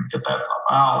vehicle to get that stuff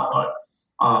out. But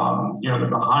the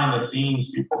behind the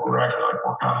scenes people who are actually like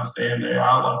working on this day in, day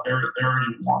out, like they're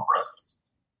even more impressive.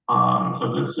 So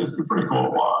it's pretty cool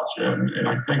to watch, and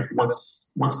I think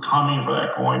what's coming for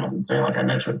that coin is insane. Like I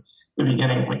mentioned at the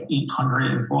beginning, it's like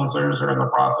 800 influencers are in the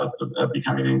process of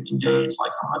becoming engaged.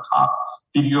 Like some of the top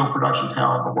video production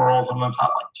talent in the world, some of the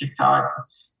top like TikTok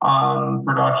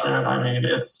production. I mean,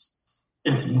 it's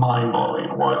mind blowing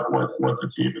what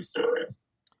the team is doing.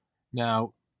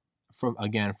 Now, from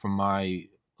my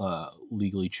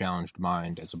legally challenged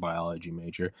mind as a biology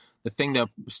major, the thing that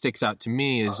sticks out to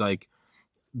me is like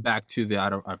back to the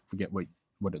I forget what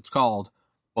it's called,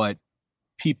 but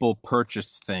people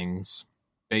purchase things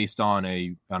based on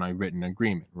a written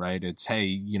agreement, right? It's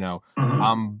hey,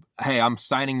 I'm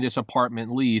signing this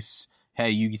apartment lease.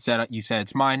 Hey, you said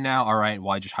it's mine now. All right,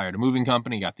 well, I just hired a moving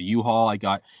company, got the U-Haul,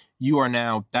 you are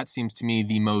now, that seems to me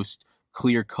the most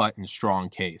clear-cut and strong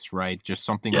case, right? Just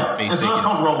something as basic. So it's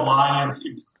called reliance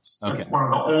interest. Okay. It's one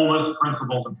of the oldest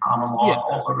principles in common law. Yeah. It's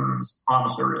also known as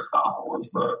promissory estoppel,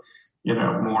 is the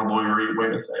more lawyery way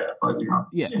to say it. But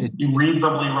you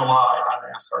reasonably rely on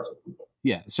NASCAR's approval.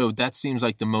 Yeah, so that seems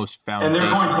like the most foundational.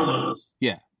 And they're going to lose.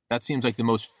 Yeah, that seems like the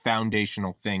most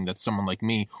foundational thing that someone like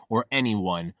me or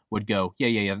anyone would go,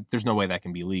 yeah, there's no way that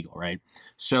can be legal, right?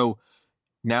 So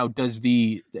now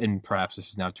and perhaps this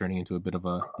is now turning into a bit of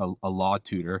a law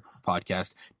tutor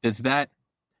podcast,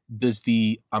 does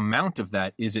the amount of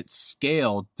that, is it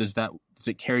scaled? Does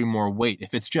it carry more weight?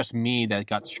 If it's just me that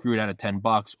got screwed out of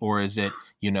 $10, or is it,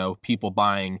 people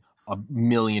buying 1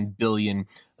 million billion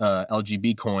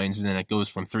LGB coins, and then it goes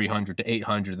from 300 to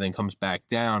 800, then comes back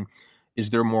down? Is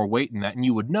there more weight in that? And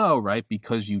you would know, right?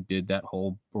 Because you did that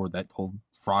whole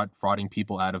frauding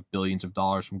people out of billions of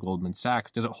dollars from Goldman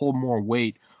Sachs. Does it hold more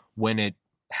weight when it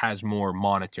has more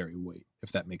monetary weight,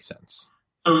 if that makes sense?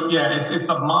 So yeah, it's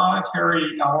a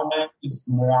monetary element is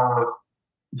more,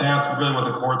 that's really what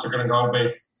the courts are going to go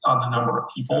based on the number of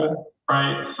people,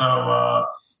 right? So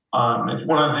it's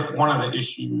one of the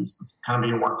issues that's kind of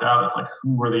being worked out is like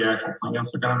who are the actual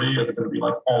plaintiffs are going to be? Is it going to be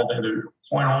like all the individual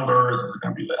coin holders? Is it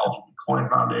going to be the LGBT Coin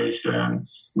Foundation? It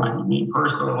might be me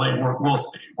personally. We'll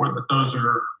see.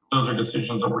 Those are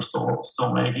decisions that we're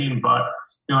still making. But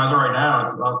as of right now,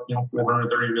 it's about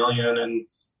 $430 million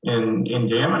in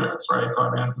damages, right? So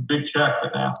I mean, it's a big check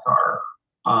that NASCAR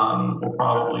will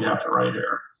probably have to write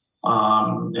here.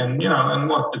 And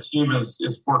look, the team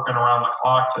is working around the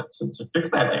clock to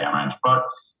fix that damage, but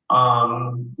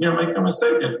make no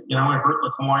mistake, it hurt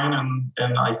the coin,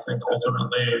 and I think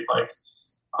ultimately,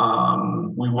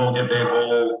 we will get made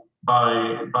whole by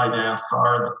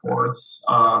NASCAR, the courts,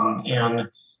 and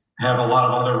have a lot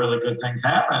of other really good things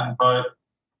happen. But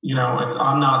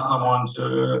I'm not someone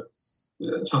to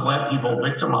let people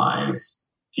victimize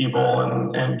people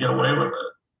and get away with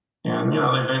it. And,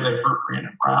 they've hurt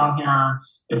Brandon Brown here.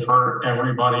 They've hurt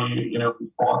everybody,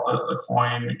 who's bought the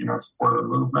coin, supported the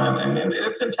movement. And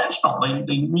it's intentional.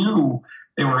 They knew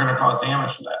they were going to cause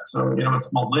damage to that. So,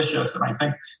 it's malicious. And I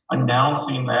think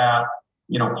announcing that,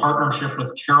 partnership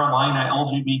with Carolina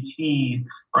LGBT,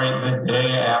 right, the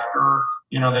day after,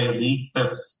 they leaked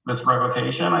this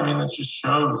revocation. I mean, it just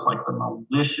shows like the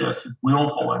malicious,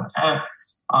 willful intent,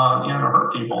 to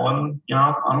hurt people. And,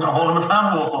 I'm going to hold them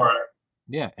accountable for it.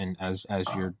 Yeah, and as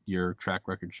your track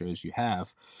record shows, you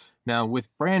have. Now with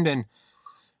Brandon,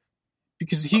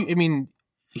 because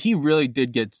he really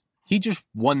did he just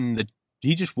won.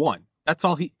 That's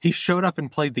all. He showed up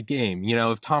and played the game.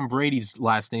 If Tom Brady's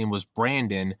last name was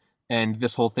Brandon and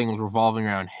this whole thing was revolving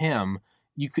around him,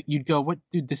 you'd go, what,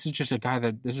 dude, this is just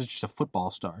a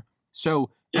football star. So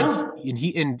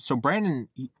so Brandon,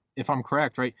 if I'm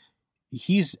correct, right,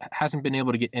 hasn't been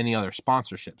able to get any other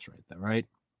sponsorships, right?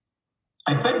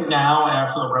 I think now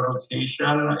after the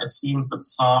revocation, it seems that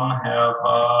some have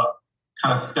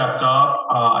kind of stepped up.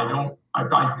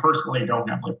 I personally don't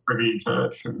have privy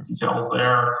to the details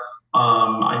there.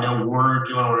 I know we're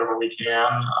doing whatever we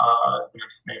can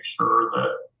to make sure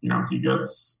that he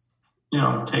gets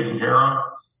taken care of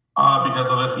because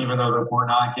of this. Even though that we're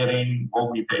not getting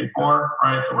what we paid for,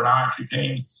 right? So we're not actually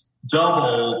paying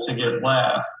double to get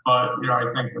less. But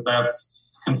I think that's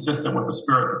consistent with the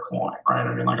spirit of the coin, right?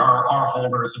 I mean, our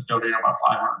holders have donated about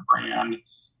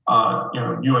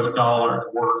 $500,000, U.S. dollars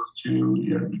worth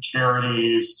to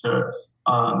charities, to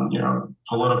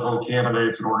political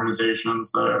candidates and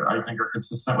organizations that I think are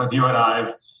consistent with you and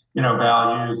I's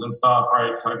values and stuff,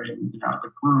 right? So I mean,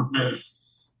 the group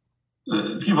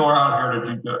people are out here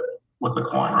to do good with the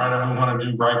coin, right? And we want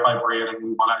to do right by Brandon.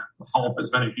 We want to help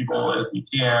as many people as we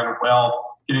can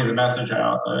while getting the message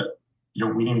out that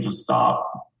we need to stop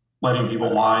letting people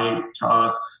lie to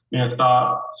us. We need to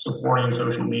stop supporting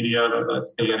social media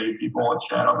that's banning people and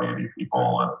shadow banning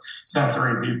people and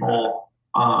censoring people.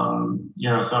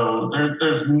 So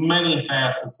there's many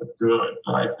facets of good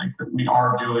that I think that we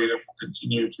are doing and will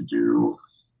continue to do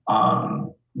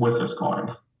with this coin.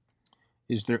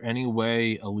 Is there any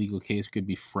way a legal case could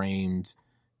be framed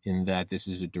in that this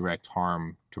is a direct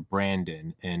harm to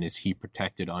Brandon, and is he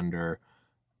protected under?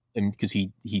 And because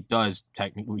he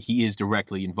is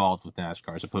directly involved with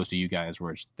NASCAR as opposed to you guys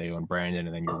where they own Brandon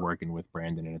and then you're working with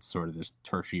Brandon and it's sort of this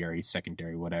tertiary,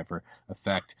 secondary, whatever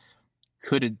effect.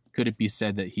 Could it be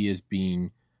said that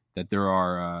that there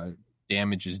are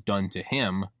damages done to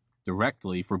him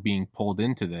directly for being pulled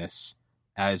into this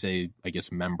as a, I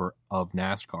guess, member of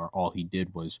NASCAR? All he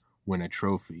did was win a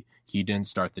trophy. He didn't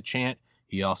start the chant.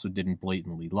 He also didn't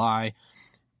blatantly lie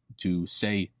to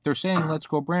say, they're saying, let's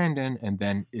go Brandon, and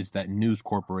then is that News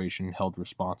Corporation held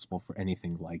responsible for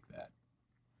anything like that?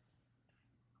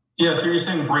 Yeah, so you're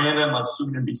saying Brandon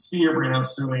suing NBC or Brandon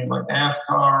suing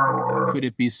NASCAR? Or could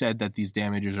it be said that these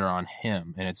damages are on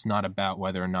him, and it's not about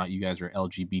whether or not you guys are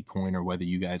LGB coin or whether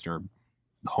you guys are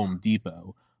Home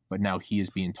Depot, but now he is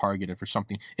being targeted for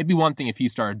something? It'd be one thing if he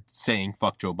started saying,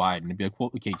 fuck Joe Biden. It'd be like,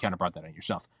 well, okay, you kind of brought that on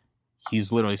yourself. He's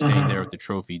literally staying there with the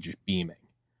trophy, just beaming.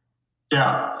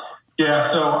 Yeah.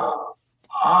 So,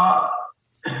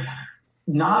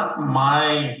 not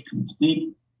my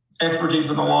complete expertise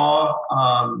in the law.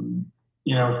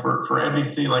 For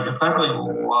NBC, it's not really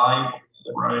libel,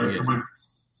 right? Yeah.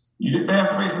 You have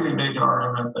to basically make an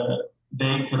argument that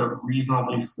they could have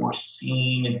reasonably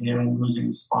foreseen him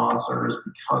losing sponsors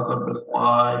because of this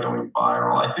lie going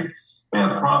viral. I think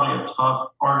that's probably a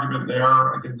tough argument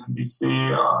there against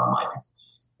NBC. I think,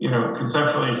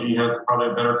 conceptually, he has probably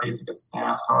a better case against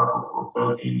NASCAR for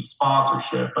revoking the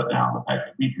sponsorship. But now the fact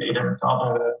that we paid him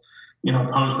double,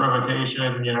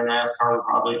 post-revocation, NASCAR would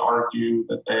probably argue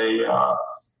that they,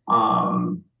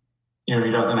 he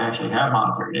doesn't actually have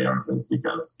monetary damages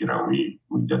because, we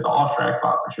did the off-track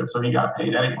sponsorship, so he got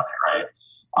paid anyway, right?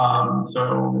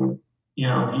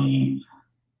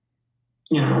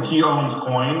 He owns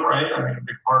coin, right? I mean, a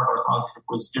big part of our sponsorship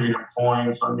was giving him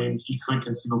coin. So, I mean, he could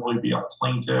conceivably be a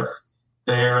plaintiff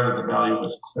there that the value of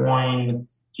his coin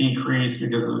decreased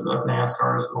because of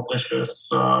NASCAR's malicious,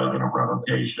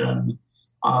 revocation.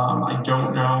 I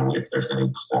don't know if there's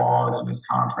any clause in his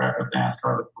contract with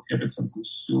NASCAR that prohibits him from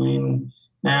suing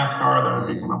NASCAR. That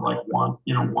would be kind of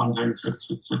one thing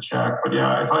to check. But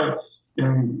yeah, if I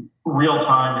in real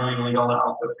time doing legal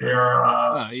analysis here,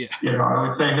 I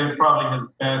would say his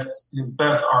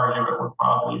best argument would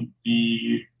probably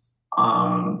be,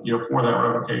 for that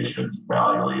revocation,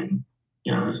 valuing,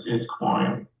 his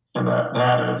coin, and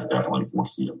that is definitely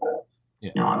foreseeable,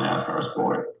 on NASCAR's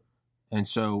coin. And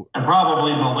so, and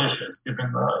probably malicious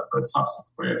given the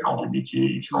subsequent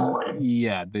LGBT trolling.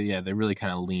 Yeah, they really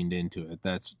kind of leaned into it.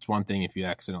 It's one thing if you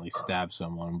accidentally stab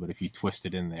someone, but if you twist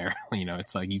it in there,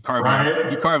 it's like you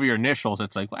carve your initials.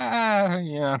 It's like, yeah,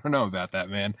 I don't know about that,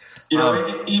 man.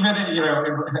 Even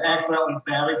accidentally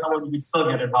stabbing someone, you can still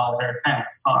get involuntary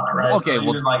penance on it, right? Okay, so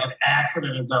even like an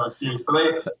accident is no excuse, but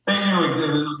they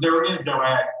knew there is no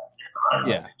accident. Right?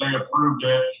 Yeah, they approved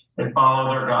it. They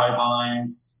followed their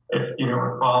guidelines. If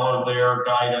follow their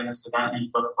guidance to not use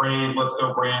the phrase "Let's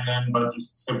go Brandon," but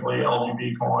just simply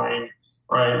LGB coin,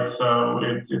 right? So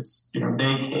it's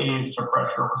they cave to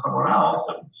pressure for someone else,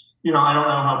 and I don't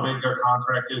know how big their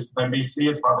contract is with NBC.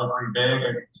 It's probably pretty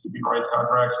big. TV rights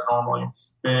contracts are normally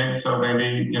big, so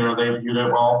maybe they viewed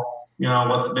it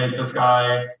let's make this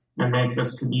guy and make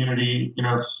this community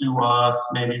sue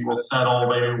us. Maybe we'll settle.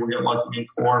 Maybe we'll get lucky in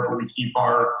court, but we keep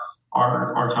our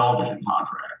television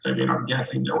contract. I mean, I'm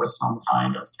guessing there was some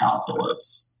kind of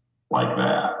calculus like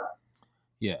that.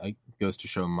 Yeah, it goes to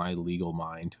show my legal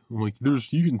mind. I'm like,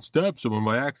 you can stab someone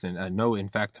by accident. No, in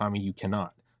fact, Tommy, you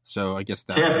cannot. So I guess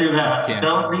that can't do that.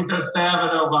 Don't be so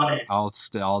stabbing nobody. I'll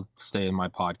stay in my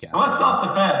podcast. Well, it's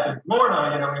self-defense. In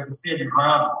Florida, we have the stand your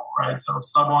ground rule, right? So if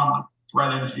someone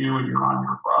threatens you and you're on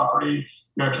your property,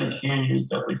 you actually can use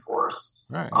deadly force.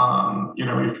 Right.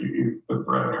 If you've been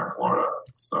threatened here in Florida.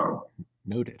 So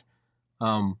noted.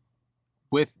 One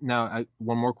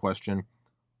more question: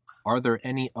 are there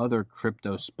any other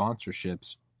crypto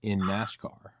sponsorships in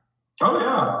NASCAR? Oh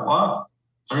yeah, lots.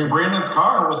 I mean, Brandon's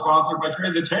car was sponsored by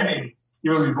Trade the Chain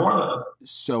even before this.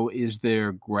 So is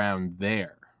there ground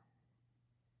there?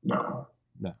 No.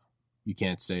 You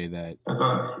can't say that.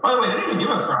 By the way, they didn't even give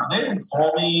us ground. They didn't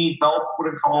call me. Phelps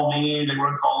wouldn't call me. They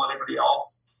wouldn't call anybody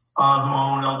else who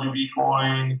owned LGB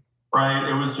coin, right?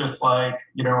 It was just like,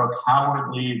 a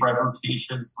cowardly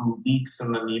reputation through leaks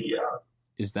in the media.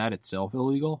 Is that itself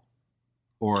illegal?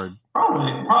 Or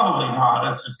probably not.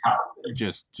 It's just cowardly.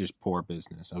 Just poor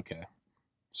business. Okay.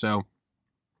 So,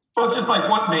 well, it's just like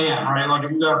what man, right? Like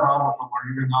if you got a problem with someone,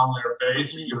 you're gonna know their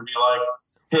face. You're gonna be like,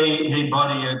 "Hey,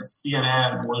 buddy, at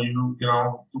CNN, will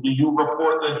you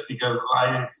report this because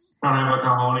I don't have the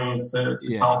cojones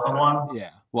to tell someone?"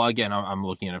 Yeah. Well, again, I'm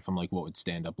looking at it from like what would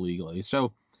stand up legally.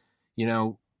 So,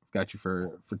 got you for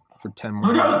 10 more.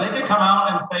 Who knows? They could come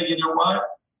out and say, you know what?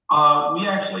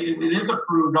 It is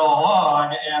approved all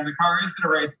along, and the car is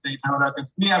going to race at Daytona because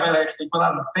we haven't actually put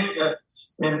out a statement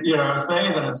and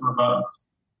saying that it's revoked.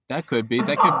 That could be.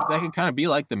 That could kind of be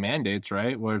like the mandates,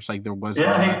 right? Where it's like there was.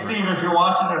 Yeah. Hey, Steve, if you're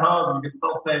watching at home, you can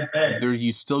still save face.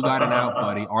 You still got an out,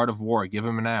 buddy. Art of War. Give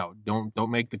him an out. Don't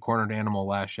make the cornered animal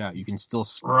lash out. You can still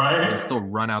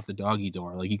run out the doggy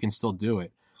door. Like you can still do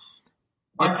it.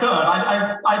 I could.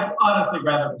 I'd honestly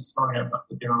rather be strong enough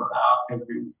to give him out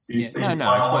because he seems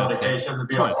like all indication to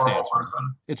be a horrible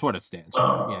person. It's what it stands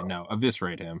for. Yeah, no,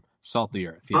 eviscerate him, salt the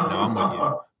earth. Yeah, no, I'm with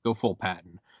you. Go full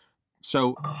Patton.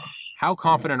 So, how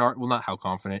confident not how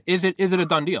confident is it? Is it a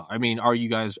done deal? I mean, are you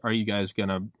guys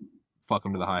gonna fuck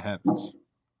him to the high heavens?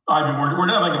 I mean, we're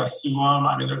definitely going to sue them.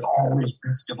 I mean, there's always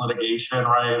risk in litigation,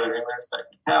 right? I mean, there's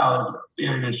technicalities, there's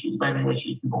standing issues, venue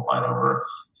issues. People fight over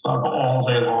stuff all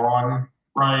day long.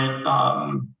 Right.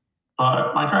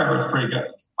 But my track record's pretty good.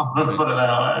 Let's put it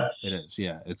that way. It is.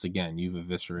 Yeah. It's you've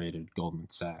eviscerated Goldman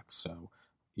Sachs. So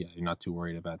yeah, you're not too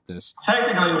worried about this.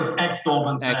 Technically it was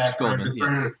ex-Goldman Sachs.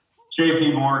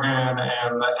 JP Morgan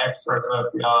and the ex-director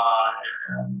of the FBI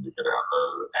and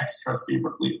the ex-trustee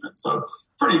for Cleveland. So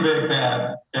pretty big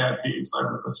bad peeps I've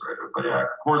eviscerated. But yeah,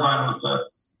 Corzine was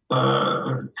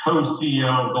the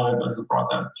co-CEO of Goldman who brought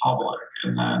that public.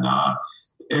 And then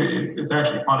it's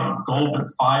actually funny. Goldman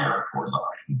fired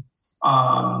Corzine.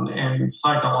 And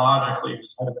psychologically,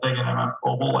 this whole thing in MF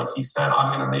Global, like he said,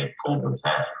 I'm going to make Goldman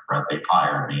Sachs regret they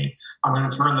fired me. I'm going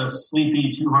to turn this sleepy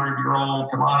 200-year-old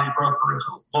commodity broker into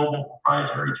a global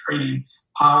proprietary trading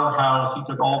powerhouse. He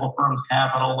took all the firm's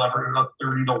capital, leveraged up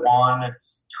 30-1.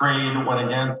 Trade went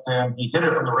against him. He hid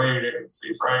it from the rating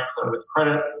agencies, right? So his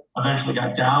credit eventually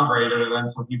got downgraded, and then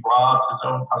so he robbed his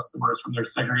own customers from their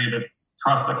segregated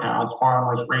trust accounts,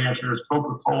 farmers, ranchers,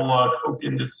 Coca-Cola, Coke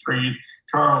Industries,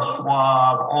 Charles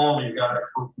Schwab, all these guys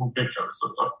were victims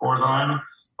of Corzine,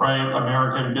 right?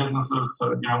 American businesses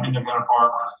to, independent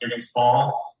farmers, big and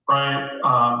small, right?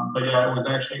 But yeah, it was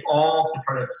actually all to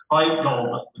try to spite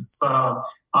Goldman. So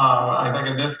I think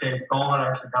in this case, Goldman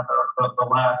actually got the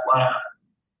last laugh.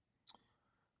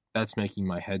 That's making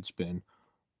my head spin.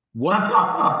 What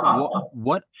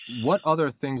other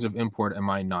things of import am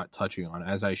I not touching on?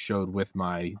 As I showed with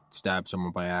my stab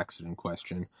someone by accident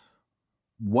question,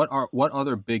 what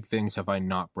other big things have I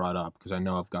not brought up? Because I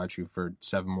know I've got you for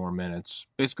 7 more minutes.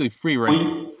 Basically, free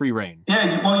reign.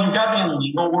 Yeah, well, you got me in the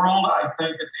legal world. I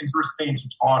think it's interesting to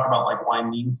talk about like why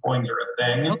meme coins are a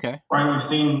thing. Okay. Right? We've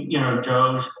seen,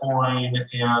 Dogecoin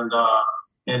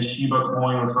and Shiba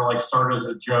coin, which were like started as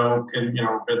a joke and,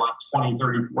 been like 20,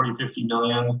 30, 40, 50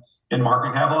 million in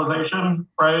market capitalization.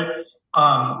 Right?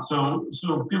 So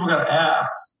people got to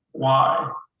ask why.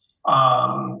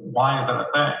 Why is that a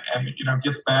thing? And it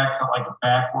gets back to like a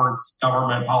backwards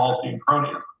government policy and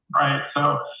cronyism, right?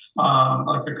 So,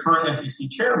 like the current SEC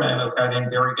chairman is a guy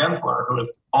named Gary Gensler, who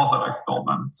is also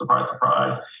ex-Goldman, surprise,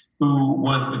 surprise, who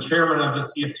was the chairman of the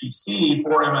CFTC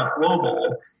for MF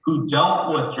Global, who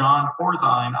dealt with John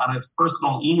Corzine on his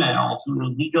personal email to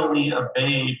illegally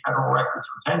evade federal records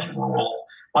retention rules,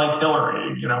 like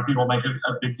Hillary. People make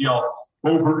a big deal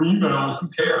over emails. Who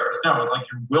cares? No, it's like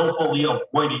you're willfully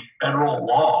avoiding federal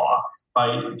law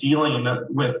by dealing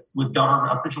with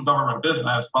official government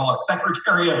business while a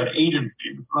secretary of an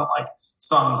agency. This is not like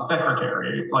some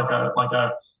secretary,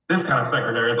 this kind of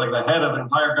secretary. It's like the head of an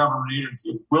entire government agency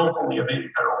is willfully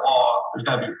evading federal law. There's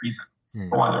got to be a reason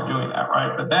for why they're doing that,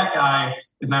 right? But that guy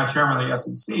is now chairman of the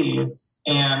SEC,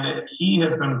 and he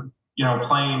has been,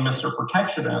 playing Mr.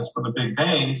 Protectionist for the big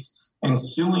banks and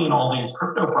suing all these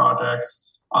crypto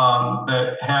projects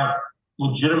that have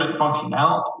legitimate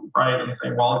functionality, right? And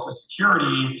saying, well, it's a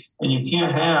security, and you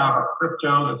can't have a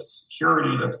crypto that's a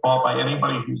security that's bought by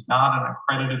anybody who's not an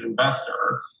accredited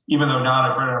investor, even though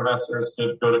non-accredited investors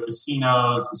could go to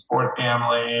casinos, do sports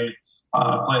gambling,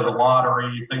 play the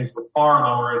lottery, things with far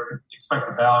lower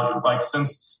expected value. Like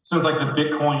since like the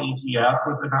Bitcoin ETF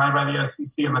was denied by the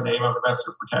SEC in the name of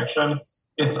investor protection,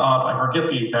 it's up, I forget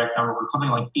the exact number, but something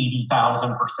like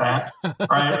 80,000%,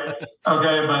 right?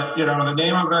 Okay, but in the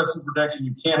name of investor protection,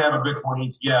 you can't have a Bitcoin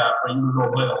ETF, but you can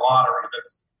go play the lottery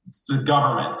that's the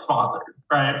government sponsored,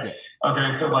 right? Yeah.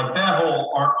 Okay, so like that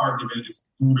whole argument is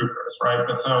ludicrous, right?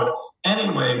 But so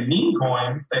anyway, meme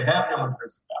coins, they have no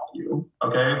intrinsic value.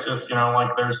 Okay, it's just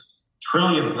there's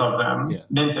trillions of them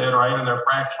minted, right? And they're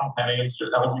fractional pennies,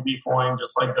 just LGB coin,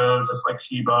 just like Doge, just like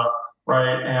Shiba,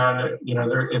 right? And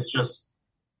it's just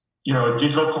a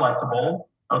digital collectible.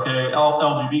 Okay,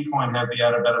 LGB coin has the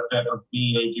added benefit of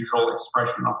being a digital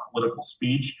expression of political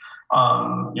speech.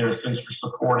 Since you're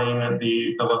supporting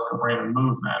the Let's Go Brandon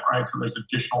movement, right? So there's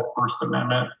additional First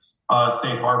Amendment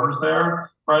safe harbors there,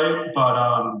 right?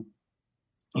 But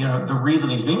the reason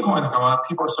these meme coins come out,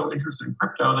 people are so interested in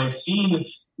crypto. They've seen,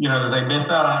 that they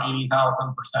missed out on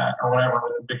 80,000% or whatever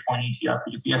with the Bitcoin ETF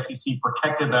because the SEC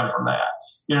protected them from that.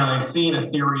 They've seen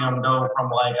Ethereum go from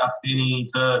like a penny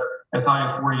to as high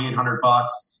as $4,800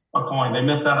 a coin. They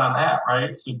missed out on that,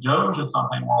 right? So Doge is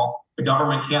something, well, the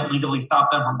government can't legally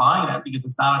stop them from buying it because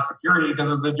it's not a security because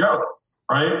it's a joke.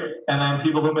 Right. And then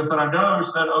people who missed out on Doge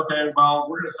said, okay, well,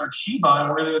 we're going to start Shiba and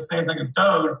we're going to do the same thing as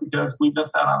Doge because we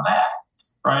missed out on that.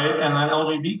 Right. And then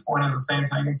LGB coin is the same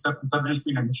thing, except instead of just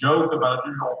being a joke about a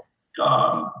digital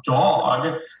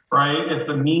dog, right? It's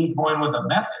a meme coin with a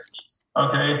message.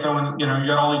 Okay. So when, you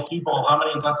got all these people, how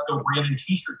many Let's Go Brandon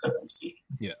t-shirts have you seen?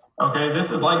 Yeah. Okay.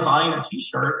 This is like buying a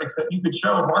t-shirt, except you could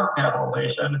show market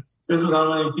capitalization. This is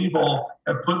how many people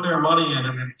have put their money in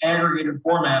an aggregated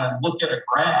format and look at a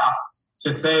graph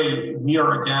to say we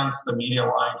are against the media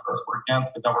lying to us. We're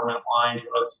against the government lying to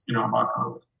us, about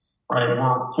COVID. Right,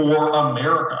 we're for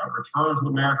America, return to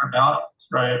America values,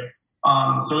 right?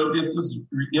 So it's this,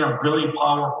 really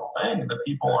powerful thing that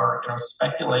people are,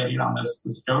 speculating on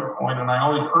this joke coin. And I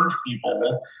always urge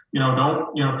people,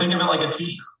 don't, think of it like a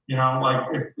t-shirt. Like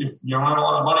if you don't have a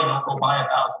lot of money, don't go buy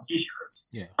 1,000 t-shirts.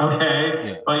 Yeah. Okay.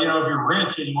 Yeah. But if you're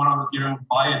rich and you want to,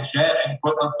 buy a jet and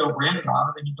put Let's Go Brandon on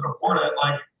it and you can afford it,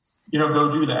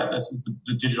 go do that. This is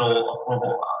the digital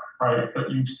equivalent of it, right?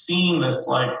 But you've seen this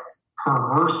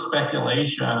perverse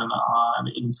speculation on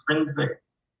intrinsic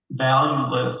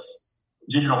valueless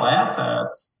digital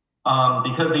assets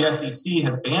because the SEC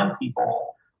has banned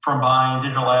people from buying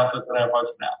digital assets that have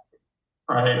functionality,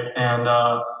 right?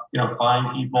 And fine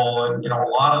people and a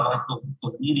lot of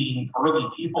the leading early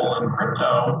people in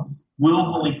crypto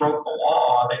willfully broke the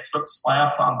law. They took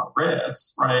slaps on the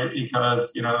wrist, right?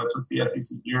 Because it took the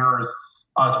SEC years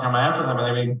to come after them, and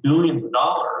they made billions of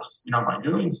dollars, by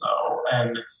doing so.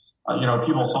 And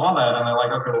people saw that and they're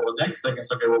like, okay, well, the next thing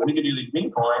is, okay, well, we could do these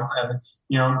meme coins and,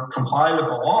 comply with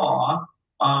the law,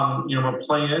 but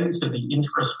play into the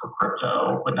interest for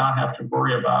crypto, but not have to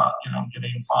worry about,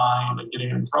 getting fined and getting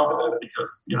in trouble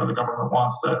because, the government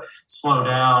wants to slow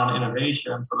down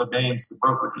innovation so the banks, the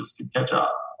brokerages can catch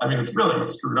up. I mean, it's really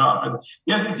screwed up. And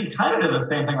the SEC kind of did the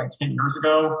same thing like 10 years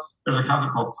ago. There's a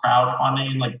concept called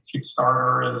crowdfunding, like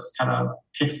Kickstarter is kind of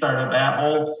kickstarted that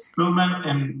whole movement.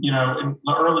 And, in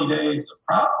the early days of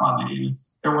crowdfunding,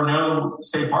 there were no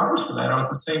safe harbors for that. It was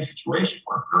the same situation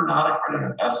where if you're not a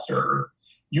accredited investor,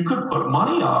 you could put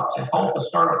money up to help a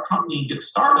startup company get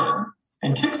started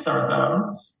and kickstart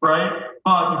them, right?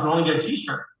 But you can only get a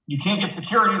t-shirt. You can't get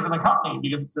securities in the company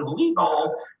because it's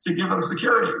illegal to give them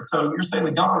securities. So you're saying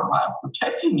the government is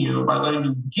protecting you by letting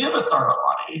you give a startup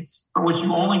money for which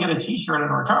you only get a t-shirt in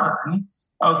return.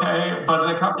 Okay, but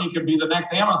the company could be the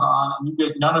next Amazon and you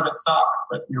get none of its stock,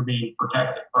 but you're being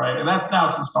protected, right? And that's now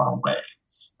since gone away.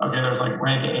 Okay, there's like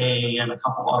Reg A and a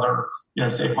couple other,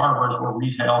 safe harbors where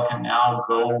retail can now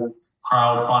go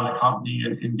crowdfund a company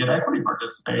and get equity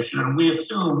participation. And we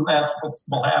assume that's what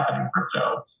will happen in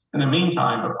crypto in the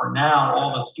meantime. But for now,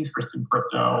 all this interest in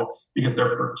crypto, because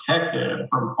they're protected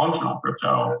from functional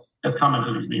crypto, has come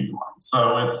into these meme coins.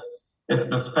 So it's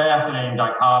this fascinating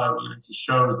dichotomy, and it just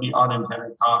shows the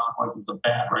unintended consequences of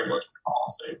bad regulatory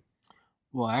policy.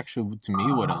 Well, actually, to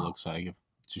me, what it looks like,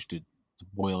 just to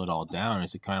boil it all down,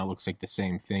 is it kind of looks like the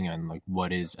same thing on like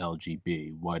what is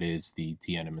LGB, what is the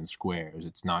Tiananmen Squares.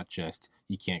 It's not just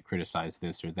you can't criticize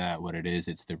this or that. What it is,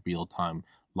 it's the real-time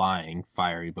lying,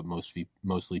 fiery, but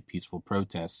mostly peaceful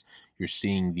protests. You're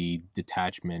seeing the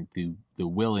detachment, the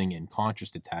willing and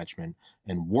conscious detachment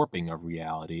and warping of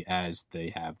reality as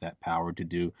they have that power to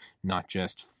do not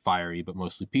just fiery but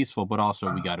mostly peaceful, but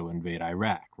also we got to invade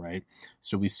Iraq, right?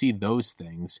 So we see those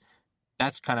things.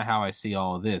 That's kind of how I see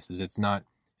all of this. It's not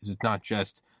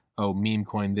just, oh, meme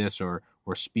coin this or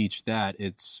speech that.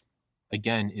 It's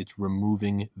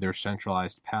removing their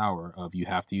centralized power of you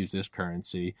have to use this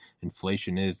currency.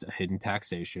 Inflation is a hidden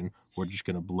taxation. We're just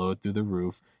going to blow it through the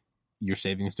roof. Your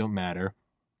savings don't matter.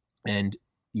 And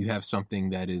you have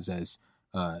something that is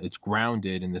it's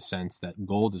grounded in the sense that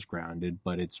gold is grounded,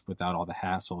 but it's without all the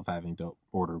hassle of having to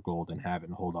order gold and have it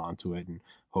and hold on to it and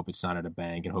hope it's not at a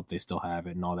bank and hope they still have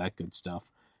it and all that good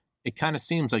stuff. It kind of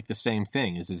seems like the same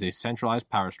thing. This is a centralized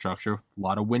power structure, a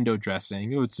lot of window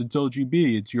dressing. Oh, it's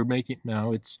LGB. It's you're making.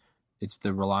 No, it's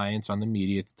the reliance on the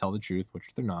media to tell the truth,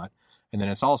 which they're not. And then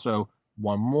it's also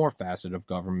one more facet of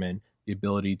government, the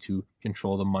ability to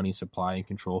control the money supply and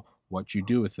control what you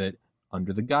do with it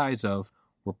under the guise of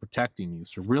we're protecting you.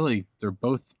 So really, they're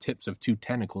both tips of two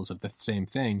tentacles of the same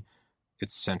thing.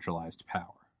 It's centralized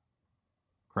power.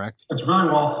 Correct? It's really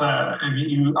well said.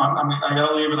 And I got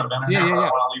to leave in a minute here, but I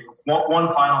want to leave with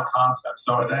one final concept.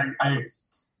 So I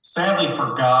sadly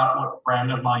forgot what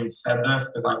friend of mine said this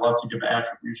because I love to give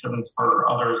attribution for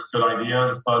others' good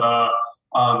ideas. But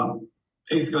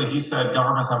basically, he said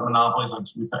governments have monopolies on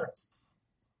two things: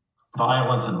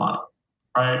 violence and money.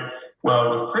 Right? Well,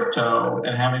 with crypto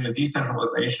and having the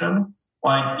decentralization,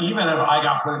 like even if I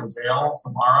got put in jail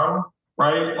tomorrow,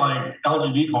 right? Like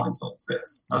LGB coin still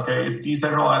exists. Okay. It's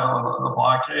decentralized on the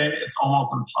blockchain. It's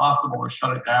almost impossible to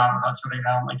shut it down without shutting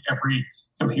down like every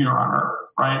computer on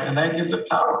earth. Right. And that gives it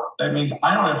power. That means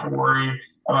I don't have to worry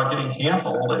about getting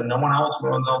canceled and no one else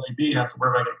who owns LGB has to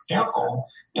worry about getting canceled.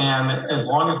 And as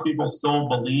long as people still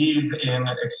believe in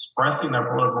expressing their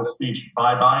political speech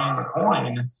by buying the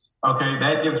coin, okay,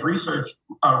 that gives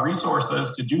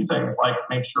resources to do things like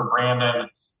make sure Brandon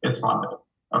is funded.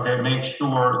 Okay, make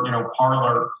sure,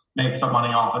 Parler makes some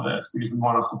money off of this because we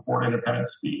want to support independent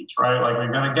speech, right? Like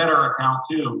we've got a Getter account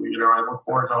too. I look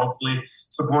forward to hopefully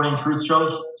supporting Truth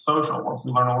Social once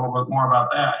we learn a little bit more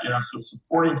about that, so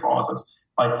supporting causes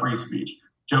like free speech,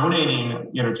 donating,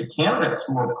 to candidates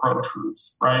who are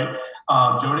pro-truth, right?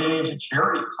 Donating to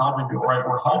charities, helping people, right?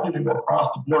 We're helping people across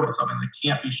the board with something that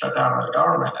can't be shut down by the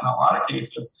government. In a lot of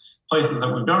cases, places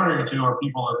that we've donated to are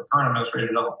people that the current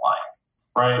administration doesn't like.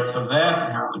 Right. So that's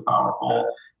inherently powerful.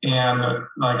 And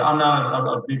like, I'm not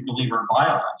a big believer in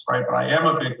violence, right? But I am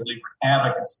a big believer in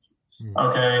advocacy.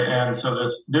 Okay. And so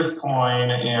this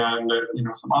coin and,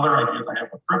 some other ideas I have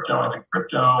with crypto, I think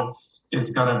crypto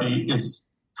is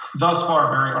thus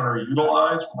far very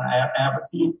underutilized from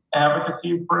an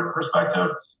advocacy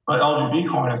perspective. But LGB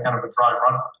coin is kind of a dry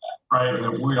run for that, right?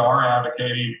 And we are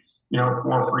advocating,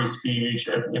 for free speech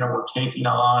and, we're taking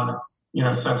on,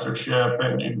 censorship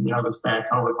and this bad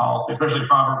COVID policy, especially if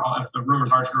the rumors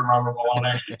are true, Robert Malone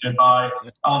actually did buy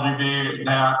LGB,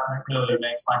 that really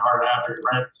makes my heart happy,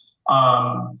 right?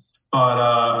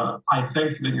 But I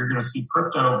think that you're going to see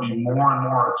crypto be more and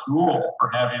more a tool for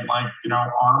having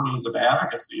armies of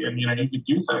advocacy. And, you could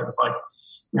do things like,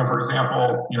 for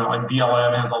example, like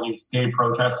BLM has all these paid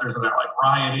protesters and they're like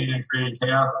rioting and creating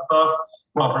chaos and stuff.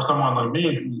 Well, for someone like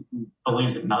me who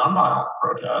believes in nonviolent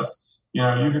protests,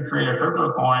 you could create a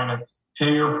crypto coin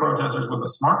pay your protesters with a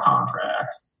smart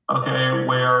contract, okay,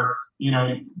 where,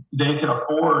 they can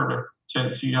afford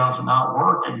to not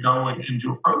work and go and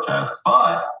do a protest.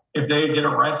 But if they get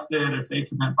arrested, if they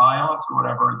commit violence or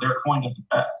whatever, their coin doesn't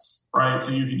vex, right?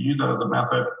 So you can use that as a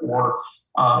method for,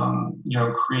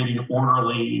 creating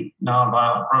orderly,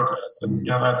 nonviolent protests. And,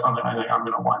 that's something I think I'm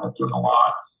going to wind up doing a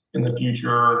lot in the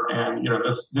future. And,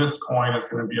 this coin is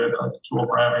going to be a tool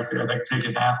for advocacy. I think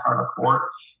taking NASCAR to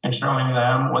court and showing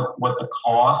them what the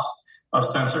cost of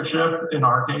censorship in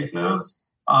our case is.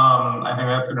 I think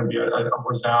that's going to be a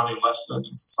resounding lesson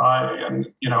in society. And,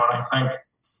 and I think,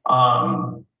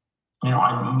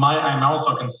 I'm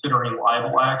also considering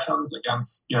libel actions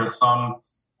against,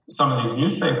 some of these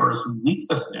newspapers who leak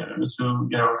this news, who,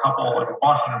 a couple like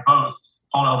Washington Post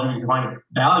called LGBT equality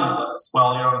valueless.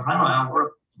 Well, at the time that was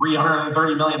worth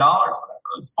 $330 million, whatever.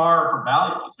 It's far from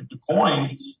valueless. Like the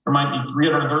coins, there might be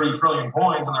 330 trillion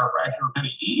coins and they're a fraction of a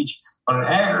penny each, but in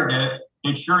aggregate,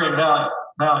 it's sure ain't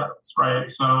valueless, right?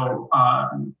 So,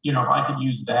 if I could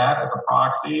use that as a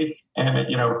proxy and,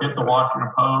 hit the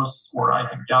Washington Post, or I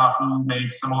think Yahoo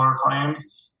made similar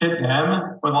claims, hit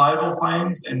them with libel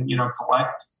claims and,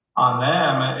 collect on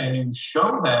them and you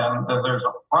show them that there's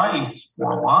a price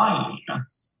for lying.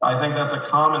 I think that's a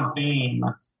common theme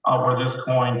where this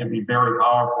coin can be very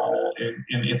powerful in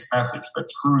its message that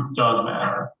truth does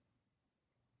matter.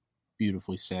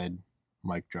 Beautifully said.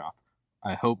 Mic drop.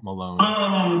 I hope Malone.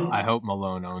 Boom. I hope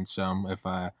Malone owns some.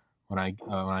 When I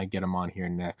get him on here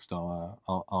next,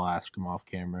 I'll ask him off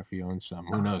camera if he owns some.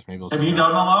 Who knows? Maybe. Have you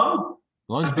done Malone?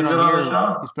 Malone's been on here.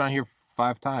 He's been on here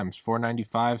 5 times.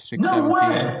 495, 617. No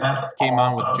way. That's came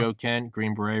awesome. on with Joe Kent,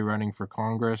 Green Beret, running for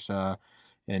Congress.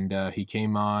 And he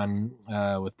came on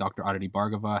with Dr. Aditi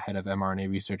Bhargava, head of mRNA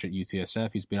research at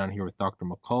UCSF. He's been on here with Dr.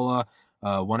 McCullough.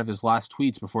 One of his last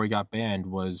tweets before he got banned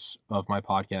was of my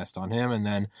podcast on him. And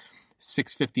then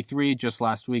 653, just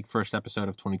last week, first episode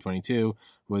of 2022,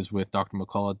 was with Dr.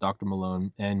 McCullough, Dr.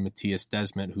 Malone, and Matthias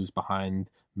Desmet, who's behind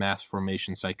mass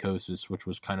formation psychosis, which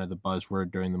was kind of the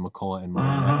buzzword during the McCullough and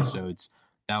Malone episodes.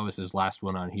 That was his last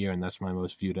one on here, and that's my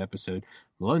most viewed episode.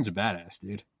 Malone's a badass,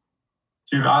 dude.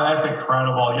 Dude, that's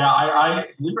incredible. Yeah, I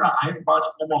believe it or not, I watch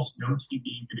almost no TV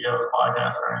videos,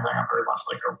 podcasts, or anything. I'm very much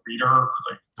like a reader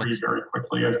because I read very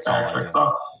quickly and fact check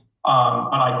stuff. But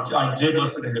I did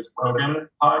listen to his Rogan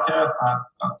podcast.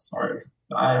 Sorry,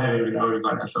 I didn't even know he was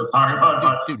on the show. Sorry,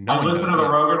 but I listened to the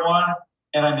Rogan one,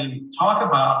 and I mean, talk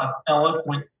about an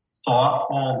eloquent,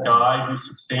 thoughtful guy who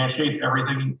substantiates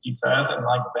everything he says, and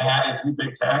like that is who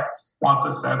big tech wants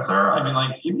to censor. I mean,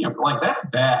 like, give me that's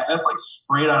bad. That's like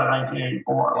straight out of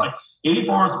 1984. Like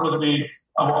 84 is supposed to be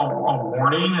a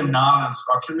warning and not an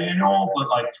instruction manual, but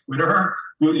like Twitter,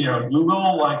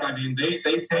 Google, like, I mean, they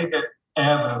take it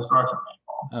as an instruction manual.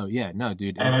 Oh yeah, no,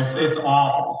 dude, and it's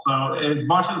awful. So as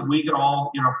much as we could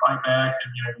all fight back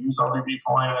and use LGB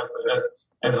coin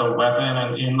as a weapon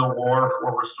and in the war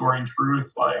for restoring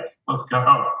truth, like, let's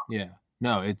go. Yeah,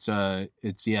 no, I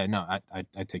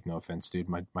take no offense, dude.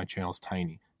 My channel's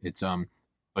tiny. It's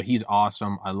but he's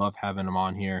awesome. I love having him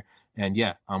on here. And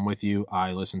yeah, I'm with you.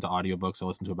 I listen to audiobooks. I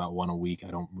listen to about one a week. I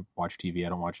don't watch TV. I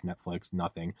don't watch Netflix,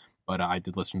 nothing. But I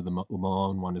did listen to the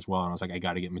Malone one as well. And I was like, I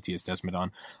got to get Matthias Desmet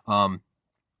on. Well,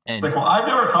 I've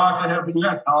never talked to him, but you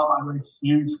guys tell him I'm a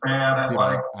huge fan and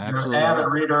an avid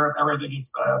reader and everything he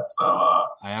said. So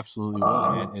I absolutely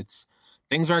will, man.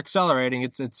 Things are accelerating.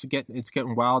 It's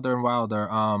getting wilder and wilder.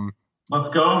 Let's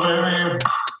go, baby.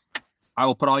 I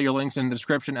will put all your links in the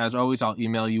description. As always, I'll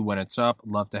email you when it's up.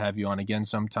 Love to have you on again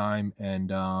sometime. And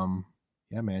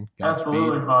yeah, man.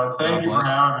 Absolutely, bud. Thank you for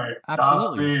having me.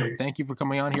 Absolutely. Godspeed. Thank you for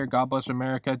coming on here. God bless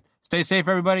America. Stay safe,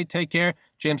 everybody. Take care.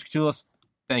 James Koutoulas.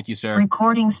 Thank you, sir.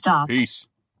 Recording stopped. Peace.